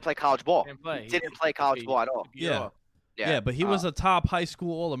 He didn't play college ball. He didn't play college ball at all. Yeah, but he was a top high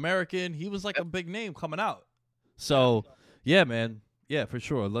school All-American. He was like a big name coming out. So, yeah, man. Yeah, for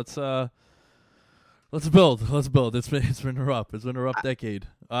sure. Let's build. It's been a rough decade.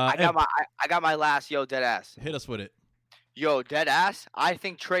 I got my last dead ass. Hit us with it. Yo, dead ass. I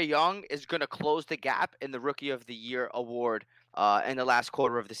think Trae Young is gonna close the gap in the Rookie of the Year award in the last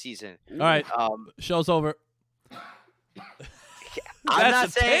quarter of the season. All right, show's over. I'm not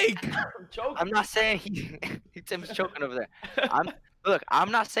saying Tim's choking over there.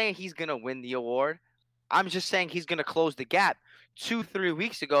 I'm not saying he's gonna win the award. I'm just saying he's gonna close the gap. 2-3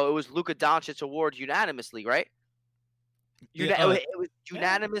 weeks ago, it was Luka Doncic's award unanimously, right? It was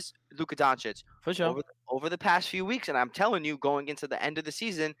unanimous Luka Doncic for sure over the past few weeks, and I'm telling you, going into the end of the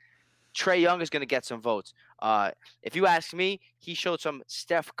season, Trae Young is going to get some votes. If you ask me, he showed some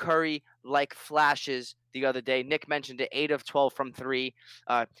Steph Curry-like flashes the other day. Nick mentioned it, 8 of 12 from 3.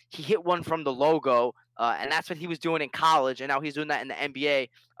 He hit one from the logo, and that's what he was doing in college, and now he's doing that in the NBA.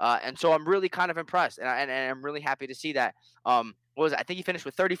 And so I'm really kind of impressed, and I'm really happy to see that. I think he finished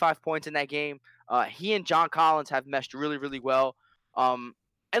with 35 points in that game. He and John Collins have meshed really, really well.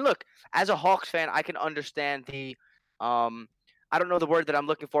 And look, as a Hawks fan, I can understand the I don't know the word that I'm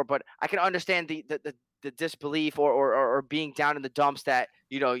looking for, but I can understand the disbelief or being down in the dumps that,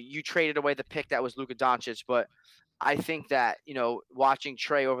 you traded away the pick that was Luka Doncic. But I think that, watching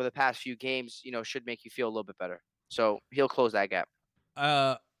Trae over the past few games, should make you feel a little bit better. So he'll close that gap.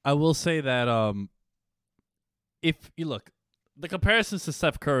 I will say that if you look, the comparisons to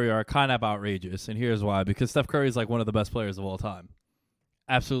Steph Curry are kind of outrageous, and here's why. Because Steph Curry is like one of the best players of all time.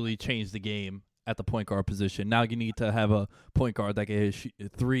 Absolutely changed the game at the point guard position. Now you need to have a point guard that can hit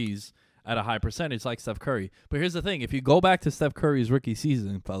threes at a high percentage like Steph Curry. But here's the thing. If you go back to Steph Curry's rookie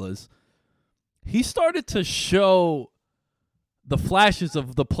season, fellas, he started to show the flashes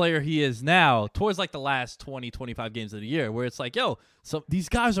of the player he is now towards like the last 20, 25 games of the year, where it's like, yo, so these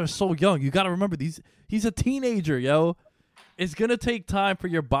guys are so young. You got to remember, he's a teenager, yo. It's going to take time for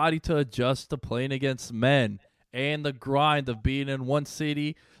your body to adjust to playing against men and the grind of being in one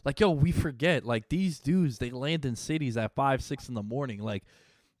city. Like, yo, we forget, like, these dudes, they land in cities at 5, 6 in the morning. Like,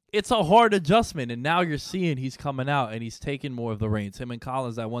 it's a hard adjustment, and now you're seeing he's coming out and he's taking more of the reins. Him and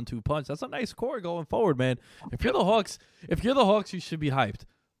Collins, that 1-2 punch. That's a nice core going forward, man. If you're the Hawks, you should be hyped.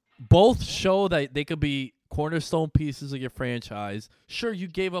 Both show that they could be cornerstone pieces of your franchise. Sure, you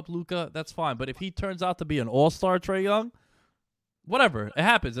gave up Luka, that's fine. But if he turns out to be an all-star Trae Young, whatever, it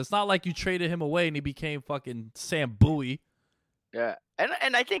happens. It's not like you traded him away and he became fucking Sam Bowie. Yeah,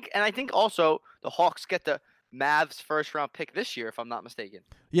 and I think also the Hawks get the Mavs first round pick this year, if I'm not mistaken.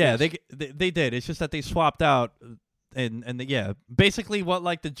 Yeah, they did. It's just that they swapped out and basically what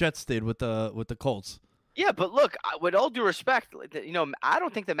like the Jets did with the Colts. Yeah, but look, with all due respect, I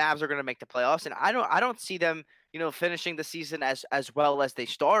don't think the Mavs are going to make the playoffs, and I don't see them, finishing the season as well as they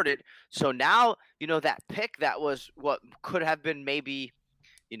started. So now, that pick that was what could have been maybe,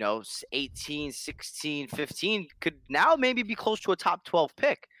 18, 16, 15 could now maybe be close to a top 12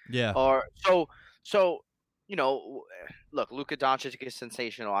 pick. Yeah. Or so. Look, Luka Doncic is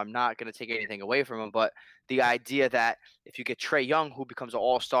sensational. I'm not going to take anything away from him, but the idea that if you get Trae Young, who becomes an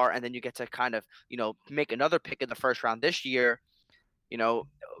all-star, and then you get to kind of, make another pick in the first round this year,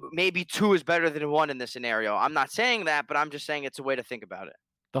 maybe 2 is better than 1 in this scenario. I'm not saying that, but I'm just saying it's a way to think about it.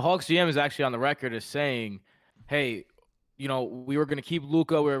 The Hawks GM is actually on the record as saying, hey, we were going to keep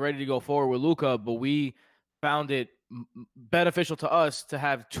Luka. We were ready to go forward with Luka, but we found it beneficial to us to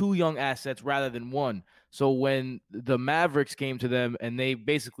have 2 young assets rather than 1. So when the Mavericks came to them and they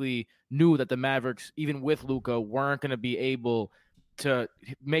basically knew that the Mavericks, even with Luka, weren't going to be able to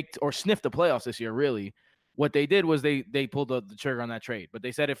make or sniff the playoffs this year, really, what they did was they pulled the trigger on that trade. But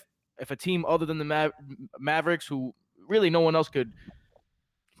they said if a team other than the Mavericks, who really no one else could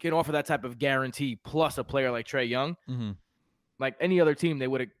can offer that type of guarantee plus a player like Trae Young, Mm-hmm. like any other team, they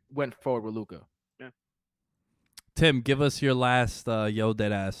would have went forward with Luka. Tim, give us your last yo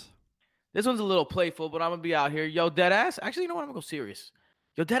dead ass. This one's a little playful, but I'm gonna be out here. Yo, dead ass. Actually, you know what? I'm gonna go serious.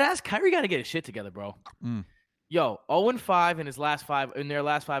 Yo, dead ass. Kyrie got to get his shit together, bro. Mm. Yo, 0-5 in their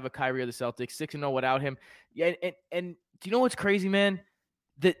last five of Kyrie or the Celtics, 6-0 without him. Yeah, and do you know what's crazy, man?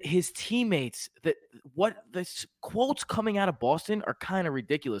 That his teammates, the quotes coming out of Boston are kind of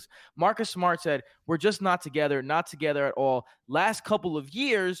ridiculous. Marcus Smart said, "We're just not together at all. Last couple of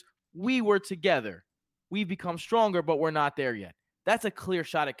years, we were together. We've become stronger, but we're not there yet." That's a clear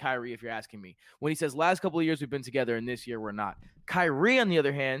shot at Kyrie, if you're asking me. When he says, last couple of years we've been together, and this year we're not. Kyrie, on the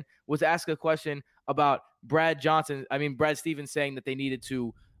other hand, was asked a question about Brad Stevens saying that they needed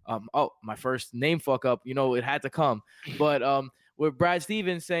to my first name fuck up. You know, it had to come. But with Brad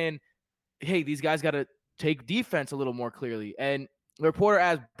Stevens saying, hey, these guys got to take defense a little more clearly. And the reporter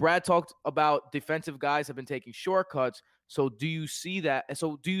asked, Brad talked about defensive guys have been taking shortcuts. So do you see that?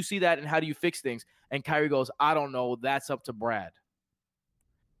 And how do you fix things? And Kyrie goes, I don't know. That's up to Brad.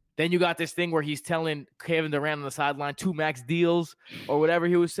 Then you got this thing where he's telling Kevin Durant on the sideline 2 max deals or whatever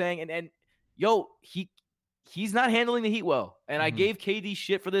he was saying. And yo, he's not handling the Heat well. And I gave KD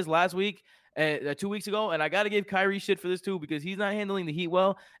shit for this last week, 2 weeks ago, and I got to give Kyrie shit for this too, because he's not handling the Heat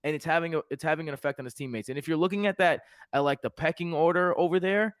well, and it's having an effect on his teammates. And if you're looking at that at like the pecking order over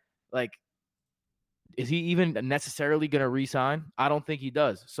there, like, is he even necessarily going to re-sign? I don't think he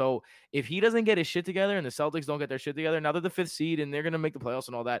does. So if he doesn't get his shit together and the Celtics don't get their shit together, now they're the 5th seed and they're going to make the playoffs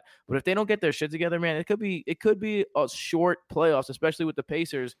and all that. But if they don't get their shit together, man, it could be a short playoffs, especially with the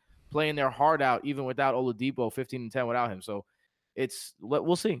Pacers playing their heart out, even without Oladipo, 15-10 without him. So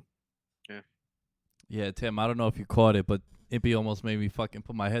we'll see. Yeah, Tim, I don't know if you caught it, but Impy almost made me fucking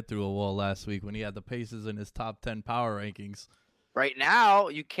put my head through a wall last week when he had the Pacers in his top 10 power rankings. Right now,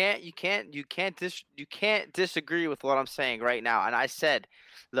 you can't disagree with what I'm saying right now. And I said,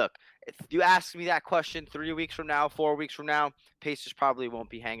 look, if you ask me that question 3 weeks from now, 4 weeks from now, Pacers probably won't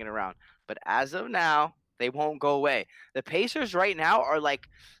be hanging around. But as of now, they won't go away. The Pacers right now are like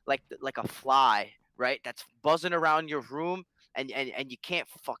a fly, right? That's buzzing around your room, and you can't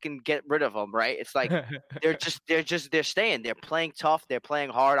fucking get rid of them, right? It's like they're staying. They're playing tough. They're playing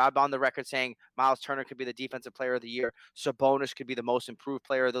hard. I'm on the record saying Miles Turner could be the defensive player of the year. Sabonis could be the most improved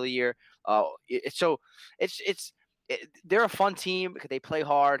player of the year. They're a fun team because they play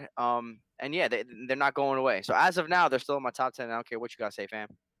hard. And yeah, they're not going away. So as of now, they're still in my top 10. I don't care what you gotta say, fam.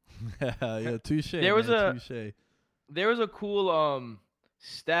 Yeah, touche. There was touche. There was a cool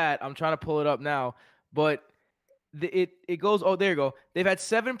stat. I'm trying to pull it up now, but it goes. Oh, there you go. They've had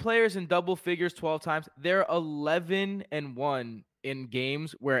 7 players in double figures 12 times. They're 11-1 in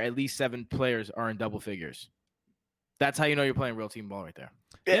games where at least 7 players are in double figures. That's how you know you're playing real team ball right there.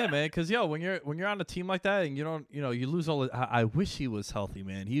 Yeah, man. Because when you're on a team like that and you lose all. I wish he was healthy,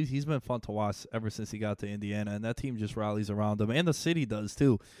 man. He's been fun to watch ever since he got to Indiana, and that team just rallies around him, and the city does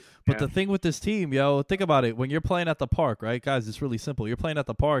too. But the thing with this team, think about it. When you're playing at the park, right, guys? It's really simple. You're playing at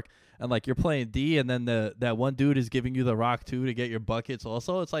the park, and like you're playing D, and then that one dude is giving you the rock too to get your buckets.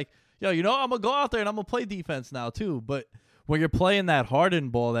 Also, it's like, I'm gonna go out there and I'm gonna play defense now too, but. When you're playing that Harden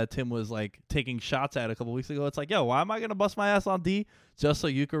ball that Tim was like taking shots at a couple weeks ago, it's like, why am I gonna bust my ass on D just so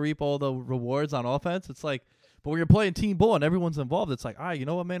you can reap all the rewards on offense? It's like, but when you're playing team ball and everyone's involved, it's like, all right, you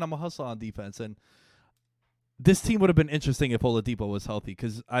know what, man, I'm gonna hustle on defense. And this team would have been interesting if Oladipo was healthy,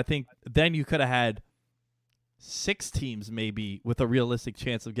 because I think then you could have had 6 teams maybe with a realistic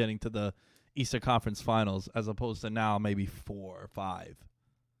chance of getting to the Eastern Conference Finals, as opposed to now maybe 4 or 5.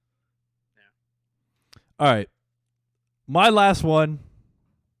 Yeah. All right. My last one,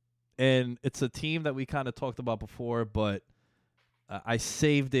 and it's a team that we kind of talked about before, but I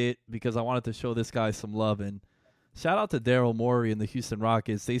saved it because I wanted to show this guy some love. And shout out to Daryl Morey and the Houston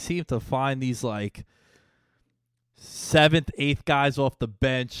Rockets. They seem to find these like 7th, 8th guys off the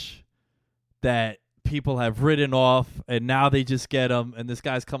bench that people have written off, and now they just get them. And this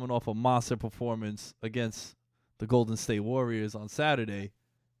guy's coming off a monster performance against the Golden State Warriors on Saturday.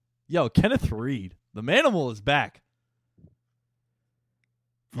 Kenneth Reed, the Manimal is back.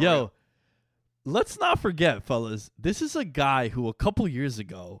 Let's not forget, fellas, this is a guy who a couple years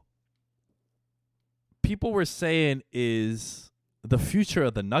ago people were saying is the future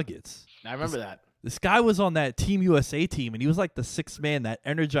of the Nuggets. I remember that. This guy was on that Team USA team, and he was like the 6th man, that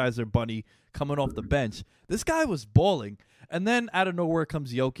Energizer bunny coming off the bench. This guy was balling. And then out of nowhere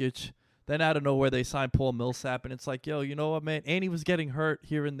comes Jokic. Then out of nowhere they signed Paul Millsap, and it's like, you know what, man? And he was getting hurt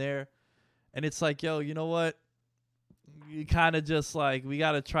here and there. And it's like, you know what? You kind of just like, we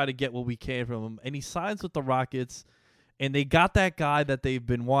got to try to get what we can from him. And he signs with the Rockets And they got that guy that they've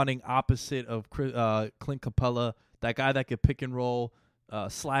been wanting opposite of Clint Capella, that guy that could pick and roll,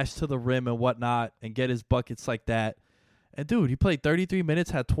 slash to the rim and whatnot, and get his buckets like that. And, dude, he played 33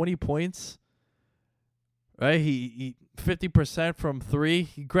 minutes, had 20 points. Right? He 50% from 3.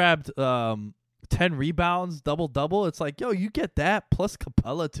 He grabbed 10 rebounds, double-double. It's like, yo, you get that, plus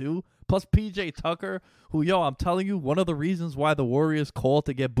Capella, too, plus P.J. Tucker, who, yo, I'm telling you, one of the reasons why the Warriors called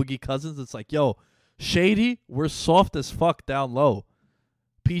to get Boogie Cousins, it's like, yo, Shady, we're soft as fuck down low.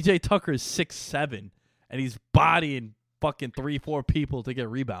 P.J. Tucker is 6'7", and he's bodying fucking 3-4 people to get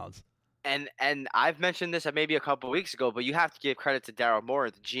rebounds. And I've mentioned this maybe a couple of weeks ago, but you have to give credit to Daryl Morey,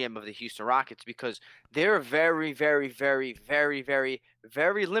 the GM of the Houston Rockets, because they're very, very, very, very, very,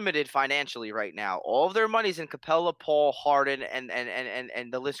 very limited financially right now. All of their money's in Capella, Paul, Harden,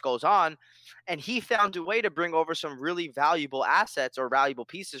 and the list goes on. And he found a way to bring over some really valuable assets, or valuable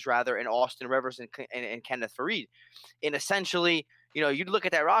pieces rather, in Austin Rivers and Kenneth Faried. And essentially, you'd look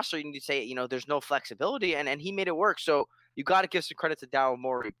at that roster and you'd say, there's no flexibility, and he made it work. So you got to give some credit to Daryl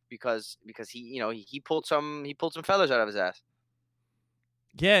Morey because he pulled some feathers out of his ass.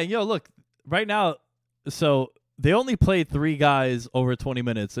 Yeah, look, right now, so they only played 3 guys over 20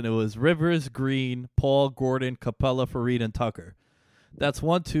 minutes, and it was Rivers, Green, Paul, Gordon, Capella, Faried, and Tucker. That's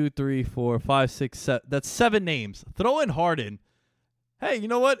 1, 2, 3, 4, 5, 6, 7. That's 7 names. Throw in Harden. Hey, you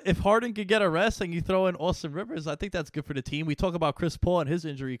know what? If Harden could get a rest and you throw in Austin Rivers, I think that's good for the team. We talk about Chris Paul and his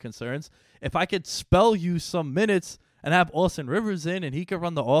injury concerns. If I could spell you some minutes and have Austin Rivers in, and he could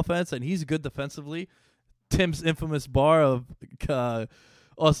run the offense, and he's good defensively. Tim's infamous bar of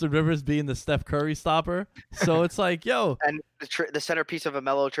Austin Rivers being the Steph Curry stopper. So it's like, yo. And the centerpiece of a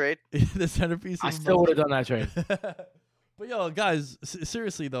Melo trade. The centerpiece of I still would have done that trade. But, yo, guys,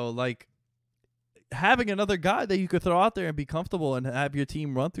 seriously, though, like, having another guy that you could throw out there and be comfortable and have your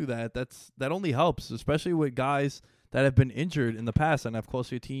team run through that only helps, especially with guys that have been injured in the past and have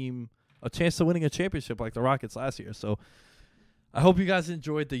cost your team a chance to winning a championship like the Rockets last year. So I hope you guys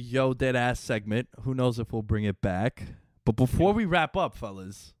enjoyed the Yo Dead Ass segment. Who knows if we'll bring it back. But before we wrap up,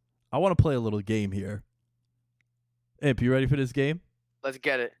 fellas, I want to play a little game here. Imp, you ready for this game? Let's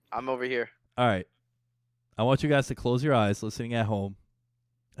get it. I'm over here. All right. I want you guys to close your eyes listening at home.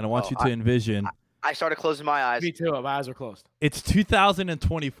 And I want you to envision. I started closing my eyes. Me too. My eyes are closed. It's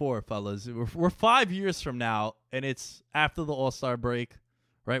 2024, fellas. We're 5 years from now, and it's after the All-Star break.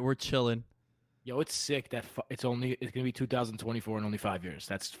 Right, we're chilling. Yo, it's sick that it's gonna be 2024 in only 5 years.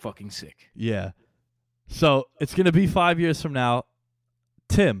 That's fucking sick. Yeah. So it's gonna be 5 years from now.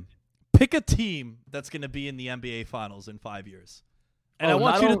 Tim, pick a team that's gonna be in the NBA Finals in 5 years, and I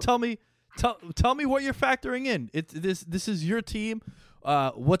want you to tell me what you're factoring in. This is your team.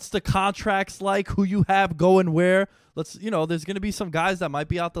 What's the contracts like? Who you have going where? There's gonna be some guys that might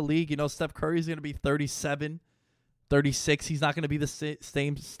be out the league. Steph Curry's gonna be 37. 36, he's not going to be the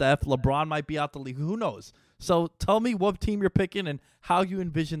same Steph. LeBron might be out the league. Who knows? So tell me what team you're picking and how you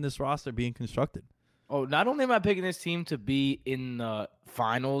envision this roster being constructed. Oh, not only am I picking this team to be in the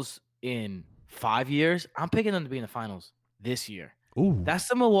finals in 5 years, I'm picking them to be in the finals this year. Ooh. That's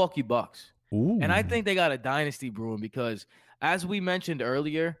the Milwaukee Bucks. Ooh. And I think they got a dynasty brewing because, as we mentioned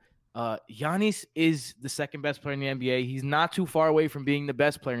earlier, Giannis is the second best player in the NBA. He's not too far away from being the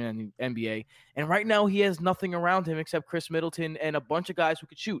best player in the NBA. And right now he has nothing around him except Chris Middleton and a bunch of guys who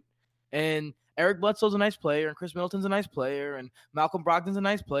could shoot. And Eric Bledsoe's a nice player, and Chris Middleton's a nice player, and Malcolm Brogdon's a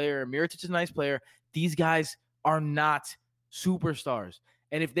nice player, and Mirotic is a nice player. These guys are not superstars.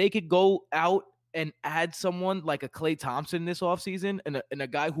 And if they could go out and add someone like a Klay Thompson this offseason and a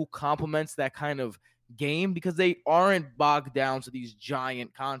guy who complements that kind of game, because they aren't bogged down to these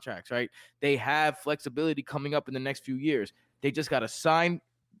giant contracts, right? They have flexibility coming up in the next few years. They just got to sign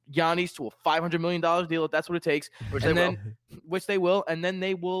Giannis to a $500 million deal if that's what it takes, which they will, and then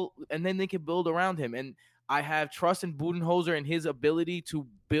they can build around him. And I have trust in Budenholzer and his ability to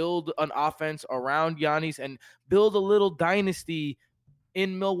build an offense around Giannis and build a little dynasty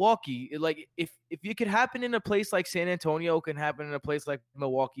in Milwaukee. Like if it could happen in a place like San Antonio, it can happen in a place like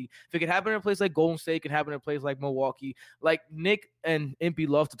Milwaukee. If it could happen in a place like Golden State, it can happen in a place like Milwaukee. Like Nick and Impy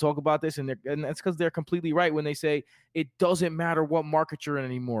love to talk about this, and that's because they're completely right when they say it doesn't matter what market you're in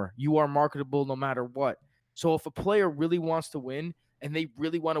anymore. You are marketable no matter what. So if a player really wants to win and they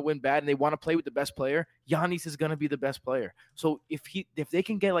really want to win bad and they want to play with the best player, Giannis is going to be the best player. So if they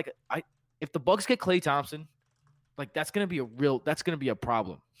can get if the Bucks get Klay Thompson, like that's going to be a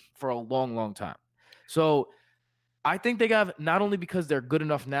problem for a long, long time. So I think they got, not only because they're good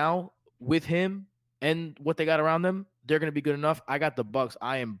enough now with him and what they got around them, they're going to be good enough. I got the Bucks.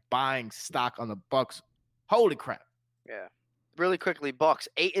 I am buying stock on the Bucks. Holy crap. Yeah. Really quickly, Bucks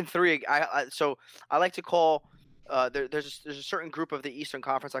 8-3. So I like to call there's a certain group of the Eastern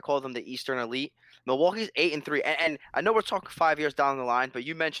Conference. I call them the Eastern Elite. Milwaukee's 8-3, and I know we're talking 5 years down the line, but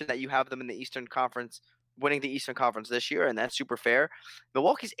you mentioned that you have them in the Eastern Conference, winning the Eastern Conference this year, and that's super fair.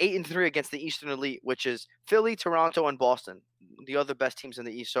 Milwaukee's 8-3 against the Eastern Elite, which is Philly, Toronto, and Boston, the other best teams in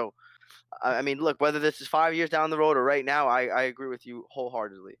the East. So, I mean, look, whether this is 5 years down the road or right now, I agree with you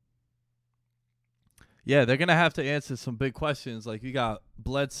wholeheartedly. Yeah, they're going to have to answer some big questions. Like, you got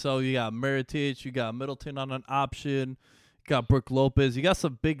Bledsoe, you got Mirotic, you got Middleton on an option, you got Brook Lopez. You got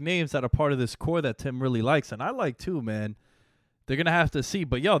some big names that are part of this core that Tim really likes, and I like too, man. They're going to have to see.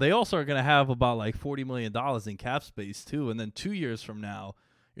 But, they also are going to have about, like, $40 million in cap space, too. And then 2 years from now,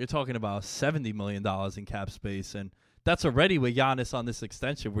 you're talking about $70 million in cap space. And that's already with Giannis on this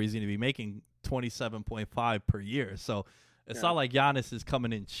extension where he's going to be making $27.5 per year. So it's not like Giannis is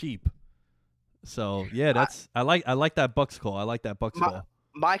coming in cheap. So I like that Bucks call. I like that Bucks call.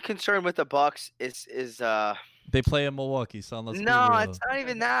 My concern with the Bucks is they play in Milwaukee, so let's it's not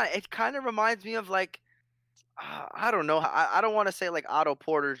even that. It kind of reminds me of like I don't know. I don't want to say like Otto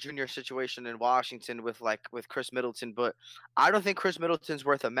Porter Jr. situation in Washington with Chris Middleton, but I don't think Chris Middleton's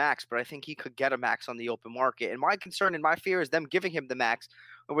worth a max, but I think he could get a max on the open market. And my concern and my fear is them giving him the max.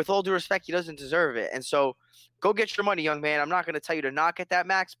 And with all due respect, he doesn't deserve it. And so go get your money, young man. I'm not going to tell you to not get that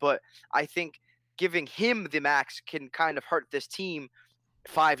max, but I think giving him the max can kind of hurt this team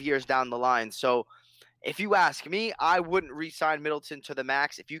 5 years down the line. So if you ask me, I wouldn't re-sign Middleton to the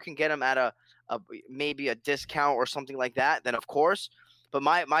max. If you can get him at maybe a discount or something like that, then of course. But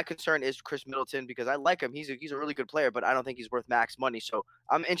my concern is Chris Middleton because I like him. He's a really good player, but I don't think he's worth max money. So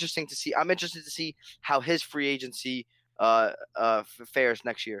I'm interested to see how his free agency fares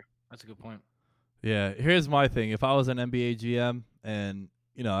next year. That's a good point. Yeah, here's my thing. If I was an NBA GM and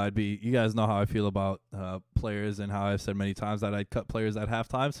you guys know how I feel about players and how I've said many times that I'd cut players at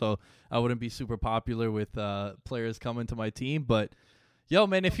halftime, so I wouldn't be super popular with players coming to my team. But,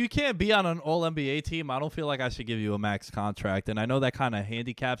 man, if you can't be on an All-NBA team, I don't feel like I should give you a max contract. And I know that kind of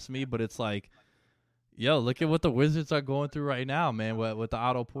handicaps me, but it's like, look at what the Wizards are going through right now, man, with the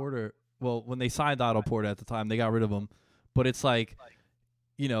Otto Porter. Well, when they signed Otto Porter at the time, they got rid of him. But it's like,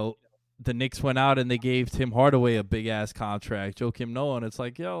 the Knicks went out and they gave Tim Hardaway a big-ass contract, Joakim Noah, and it's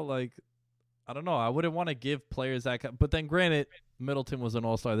like, I don't know. I wouldn't want to give players that but then granted, Middleton was an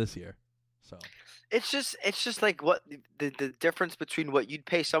all-star this year. So it's just like what the difference between what you'd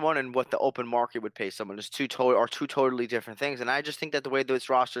pay someone and what the open market would pay someone is two totally different things. And I just think that the way this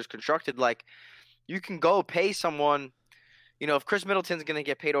roster is constructed, like you can go pay someone. If Chris Middleton's going to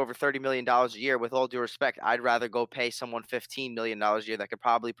get paid over $30 million a year, with all due respect, I'd rather go pay someone $15 million a year that could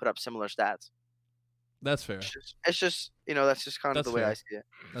probably put up similar stats. That's fair. It's just that's just kind of the way I see it.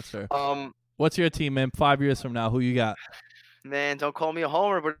 That's fair. What's your team, man? 5 years from now, who you got? Man, don't call me a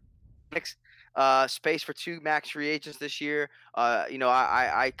homer, but next space for 2 max free agents this year.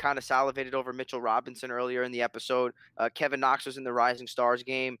 I kind of salivated over Mitchell Robinson earlier in the episode. Kevin Knox was in the Rising Stars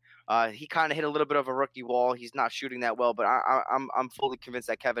game. He kind of hit a little bit of a rookie wall. He's not shooting that well, but I'm fully convinced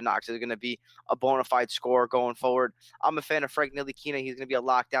that Kevin Knox is going to be a bona fide scorer going forward. I'm a fan of Frank Ntilikina. He's going to be a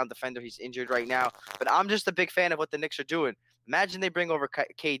lockdown defender. He's injured right now, but I'm just a big fan of what the Knicks are doing. Imagine they bring over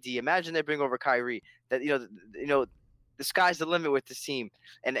KD. Imagine they bring over Kyrie. That the sky's the limit with this team.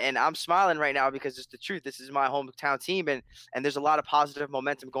 And I'm smiling right now because it's the truth. This is my hometown team, and there's a lot of positive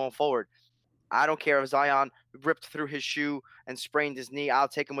momentum going forward. I don't care if Zion ripped through his shoe and sprained his knee. I'll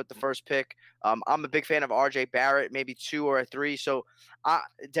take him with the first pick. I'm a big fan of RJ Barrett, maybe 2 or 3. So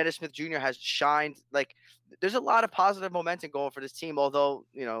Dennis Smith Jr. has shined. Like, there's a lot of positive momentum going for this team, although,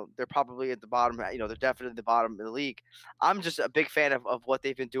 they're probably at the bottom. They're definitely at the bottom of the league. I'm just a big fan of what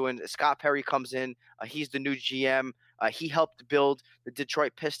they've been doing. Scott Perry comes in. He's the new GM. He helped build the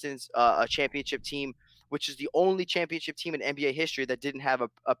Detroit Pistons, a championship team, which is the only championship team in NBA history that didn't have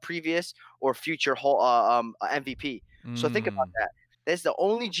a previous or future MVP. So think about that. That's the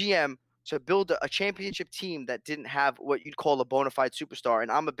only GM to build a championship team that didn't have what you'd call a bona fide superstar,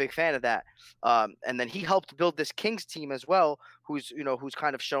 and I'm a big fan of that. And then he helped build this Kings team as well, who's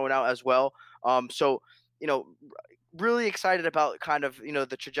kind of showing out as well. Really excited about kind of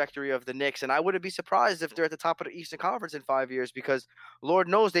the trajectory of the Knicks, and I wouldn't be surprised if they're at the top of the Eastern Conference in 5 years, because Lord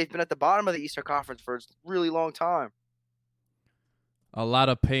knows they've been at the bottom of the Eastern Conference for a really long time. A lot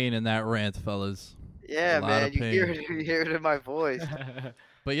of pain in that rant, fellas. Yeah, man, you hear it in my voice.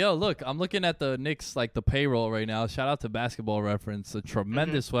 But look, I'm looking at the Knicks, like the payroll right now. Shout out to Basketball Reference, a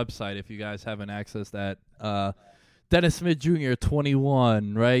tremendous website if you guys haven't accessed that. Dennis Smith Jr.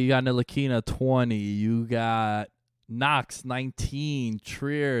 21, right? You got Ntilikina 20. You got Knox 19,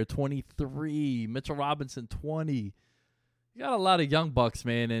 Trier 23, Mitchell Robinson 20. You got a lot of young bucks,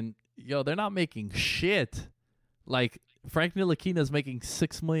 man, and they're not making shit. Like Frank Ntilikina is making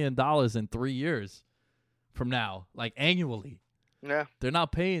 $6 million in 3 years from now, like annually. Yeah. They're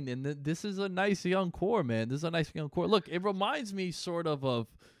not paying, and this is a nice young core, man. This is a nice young core. Look, it reminds me sort of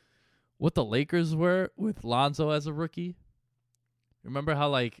what the Lakers were with Lonzo as a rookie. Remember how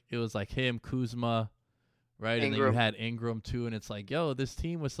like it was like him, Kuzma, right? And then you had Ingram too, and it's like, yo, this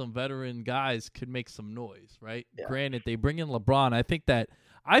team with some veteran guys could make some noise, right? Yeah. Granted, they bring in LeBron.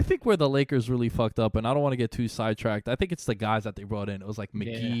 I think where the Lakers really fucked up, and I don't want to get too sidetracked. I think it's the guys that they brought in. It was like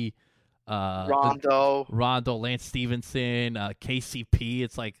McGee, Rondo, Lance Stevenson, KCP.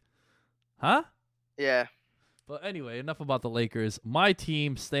 It's like, huh? Yeah. But anyway, enough about the Lakers. My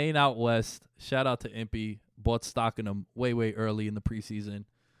team staying out west. Shout out to Impy. Bought stock in them way, way early in the preseason.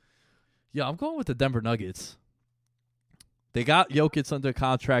 Yeah, I'm going with the Denver Nuggets. They got Jokic under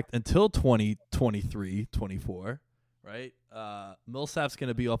contract until 2023, 24, right? Millsap's going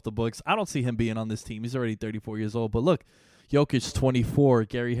to be off the books. I don't see him being on this team. He's already 34 years old. But look, Jokic 24,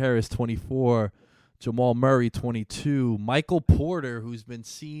 Gary Harris 24, Jamal Murray 22, Michael Porter, who's been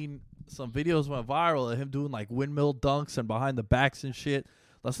seen, some videos went viral of him doing like windmill dunks and behind the backs and shit.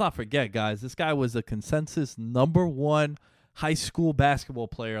 Let's not forget, guys, this guy was a consensus #1 high school basketball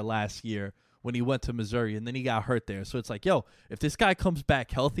player last year when he went to Missouri, and then he got hurt there. So it's like, yo, if this guy comes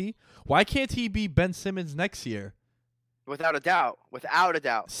back healthy, why can't he be Ben Simmons next year? Without a doubt. Without a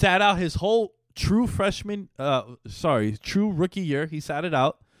doubt. Sat out his whole true rookie year. He sat it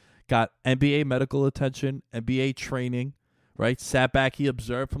out, got NBA medical attention, NBA training, right? Sat back, he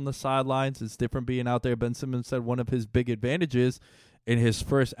observed from the sidelines. It's different being out there. Ben Simmons said one of his big advantages in his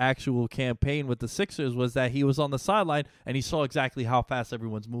first actual campaign with the Sixers was that he was on the sideline and he saw exactly how fast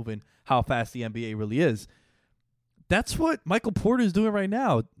everyone's moving, how fast the NBA really is. That's what Michael Porter is doing right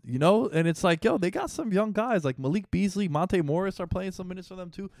now, you know? And it's like, yo, they got some young guys like Malik Beasley, Monte Morris are playing some minutes for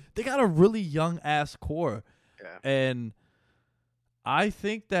them too. They got a really young-ass core. Yeah. And I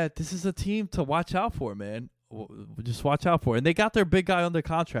think that this is a team to watch out for, man. Just watch out for. And they got their big guy under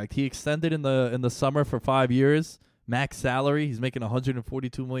contract. He extended in the summer for 5 years. Max salary. He's making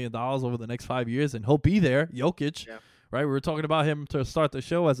 $142 million over the next 5 years, and he'll be there. Jokic, right? We were talking about him to start the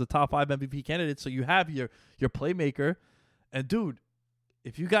show as a top 5 MVP candidate. So you have your playmaker. And, dude,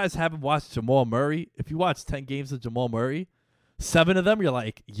 if you guys haven't watched Jamal Murray, if you watch 10 games of Jamal Murray, 7 of them, you're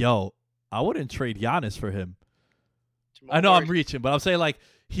like, yo, I wouldn't trade Giannis for him. I know I'm reaching, but I'm saying, like,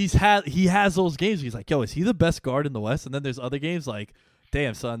 he has those games. He's like, yo, is he the best guard in the West? And then there's other games like,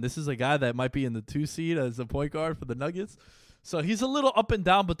 damn, son, this is a guy that might be in the 2 seed as a point guard for the Nuggets. So he's a little up and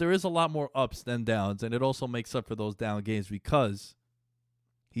down, but there is a lot more ups than downs, and it also makes up for those down games because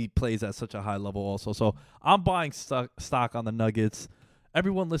he plays at such a high level also. So I'm buying stock on the Nuggets.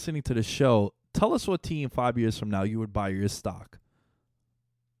 Everyone listening to the show, tell us what team 5 years from now you would buy your stock.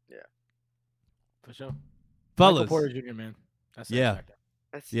 Yeah. For sure. Fellas. Michael Porter Jr., man. That's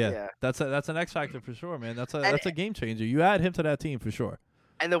That's an X factor for sure, man. That's a game changer. You add him to that team for sure.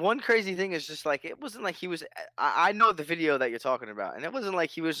 And the one crazy thing is just like it wasn't like he was. I know the video that you're talking about, and it wasn't like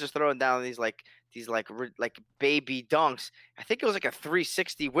he was just throwing down these baby dunks. I think it was like a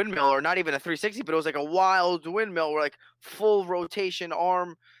 360 windmill, or not even a 360, but it was like a wild windmill, where like full rotation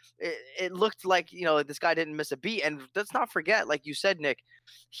arm. It looked like, you know, this guy didn't miss a beat. And let's not forget, like you said, Nick,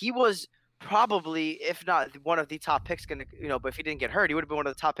 he was probably, if not one of the top picks, but if he didn't get hurt, he would have been one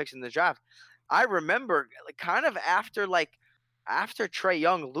of the top picks in the draft. I remember like kind of after Trae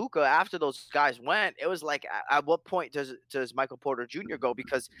Young, Luka, after those guys went, it was like, at what point does Michael Porter Jr. go?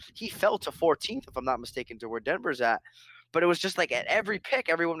 Because he fell to 14th, if I'm not mistaken, to where Denver's at. But it was just like at every pick,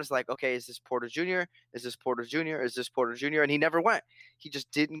 everyone was like, okay, is this Porter Jr.? Is this Porter Jr.? Is this Porter Jr.? And he never went. He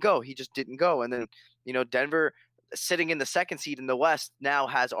just didn't go. And then, Denver, sitting in the 2nd seed in the West, now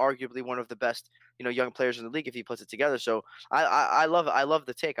has arguably one of the best, young players in the league if he puts it together. So I love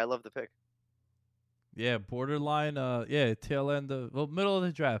the take. I love the pick. Yeah, borderline. Tail end. Middle of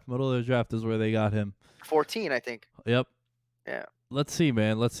the draft. Middle of the draft is where they got him. 14, I think. Yep. Yeah. Let's see,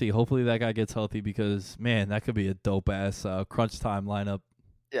 man. Let's see. Hopefully that guy gets healthy because, man, that could be a dope ass crunch time lineup.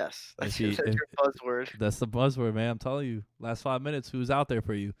 Yes, that's your buzzword. That's the buzzword, man. I'm telling you. Last 5 minutes, who's out there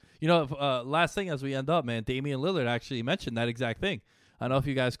for you? Last thing as we end up, man. Damian Lillard actually mentioned that exact thing. I don't know if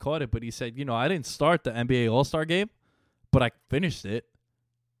you guys caught it, but he said, I didn't start the NBA All-Star game, but I finished it.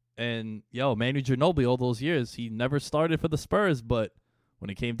 And, Manu Ginobili, all those years, he never started for the Spurs, but when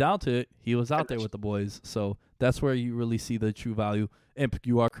it came down to it, he was out there with the boys. So that's where you really see the true value. Imp,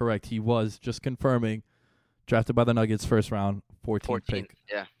 you are correct. He was, just confirming, drafted by the Nuggets, first round, 14th pick.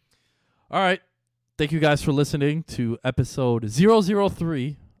 Yeah. All right. Thank you guys for listening to episode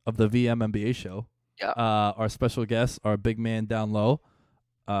 003 of the VMNBA show. Yeah. Our special guest, our big man down low,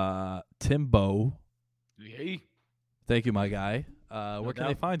 Timbo. Hey. Thank you, my guy. Where can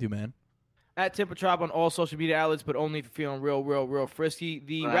they find you, man? At Tim Petrop on all social media outlets, but only if you're feeling real frisky.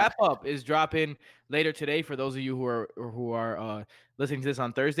 The wrap-up is dropping later today for those of you who are listening to this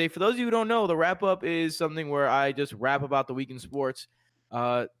on Thursday. For those of you who don't know, the wrap-up is something where I just rap about the week in sports.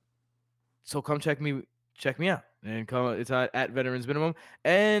 So come check me out. And it's at Veterans Minimum.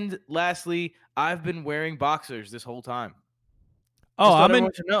 And lastly, I've been wearing boxers this whole time. Oh,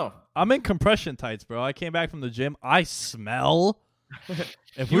 I'm in compression tights, bro. I came back from the gym. I smell.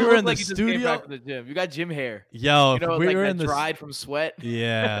 If we were in the studio, just came back from the gym. You got gym hair. Yo, if we were in the dried from sweat.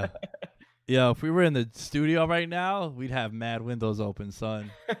 Yeah. Yo, if we were in the studio right now, we'd have mad windows open,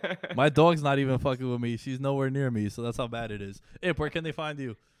 son. My dog's not even fucking with me. She's nowhere near me, so that's how bad it is. Ip, where can they find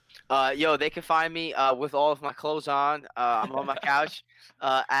you? They can find me with all of my clothes on. I'm on my couch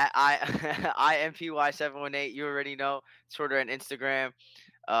at IMPY718. You already know. Twitter and Instagram.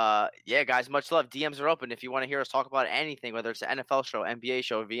 Yeah, guys, much love. DMs are open. If you want to hear us talk about anything, whether it's an NFL show, NBA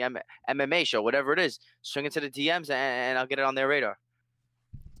show, MMA show, whatever it is, swing into the DMs and I'll get it on their radar.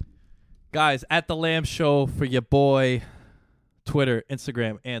 Guys, at The Lamb Show for your boy, Twitter,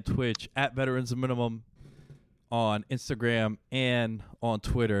 Instagram, and Twitch. At Veterans Minimum on Instagram and on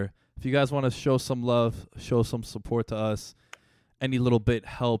Twitter. If you guys want to show some love, show some support to us, any little bit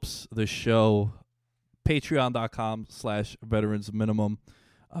helps the show. Patreon.com/Veterans Minimum.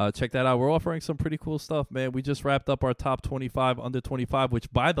 Check that out. We're offering some pretty cool stuff, man. We just wrapped up our top 25 under 25,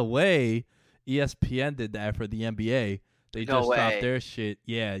 which, by the way, ESPN did that for the NBA. They just dropped their shit.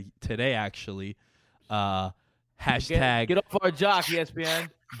 Yeah, today, actually. Hashtag get off our jock, ESPN.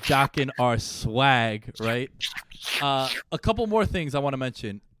 Jocking our swag, right? A couple more things I want to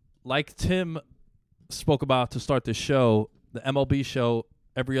mention. Like Tim spoke about to start the show, the MLB show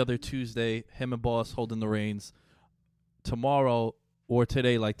every other Tuesday, him and Boss holding the reins. Tomorrow or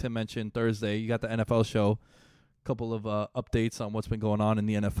today, like Tim mentioned, Thursday, you got the NFL show. A couple of updates on what's been going on in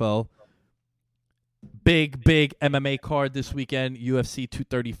the NFL. Big MMA card this weekend, UFC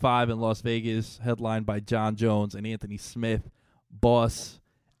 235 in Las Vegas, headlined by John Jones and Anthony Smith. Boss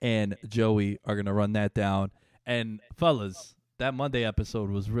and Joey are going to run that down. And, fellas, that Monday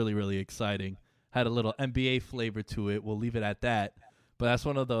episode was really, really exciting. Had a little NBA flavor to it. We'll leave it at that. But that's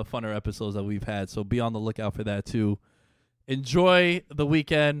one of the funner episodes that we've had, so be on the lookout for that, too. Enjoy the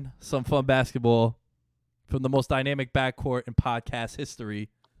weekend, some fun basketball from the most dynamic backcourt in podcast history.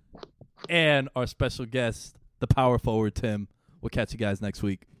 And our special guest, the power forward, Tim. We'll catch you guys next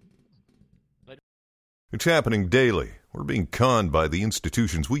week. It's happening daily. We're being conned by the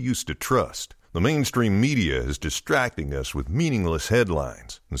institutions we used to trust. The mainstream media is distracting us with meaningless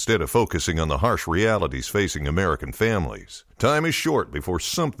headlines instead of focusing on the harsh realities facing American families. Time is short before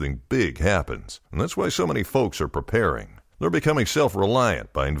something big happens, and that's why so many folks are preparing. They're becoming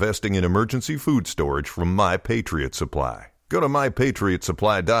self-reliant by investing in emergency food storage from My Patriot Supply. Go to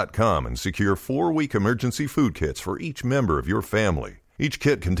MyPatriotSupply.com and secure 4-week emergency food kits for each member of your family. Each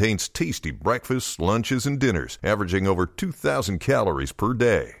kit contains tasty breakfasts, lunches, and dinners, averaging over 2,000 calories per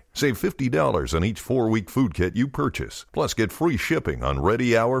day. Save $50 on each 4-week food kit you purchase. Plus, get free shipping on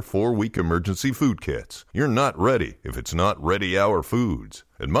Ready Hour 4-week emergency food kits. You're not ready if it's not Ready Hour Foods.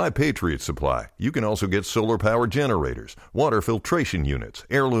 At My Patriot Supply, you can also get solar power generators, water filtration units,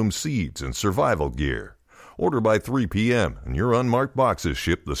 heirloom seeds, and survival gear. Order by 3 p.m. and your unmarked boxes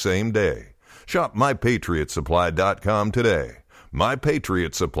ship the same day. Shop MyPatriotSupply.com today.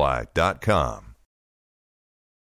 MyPatriotSupply.com.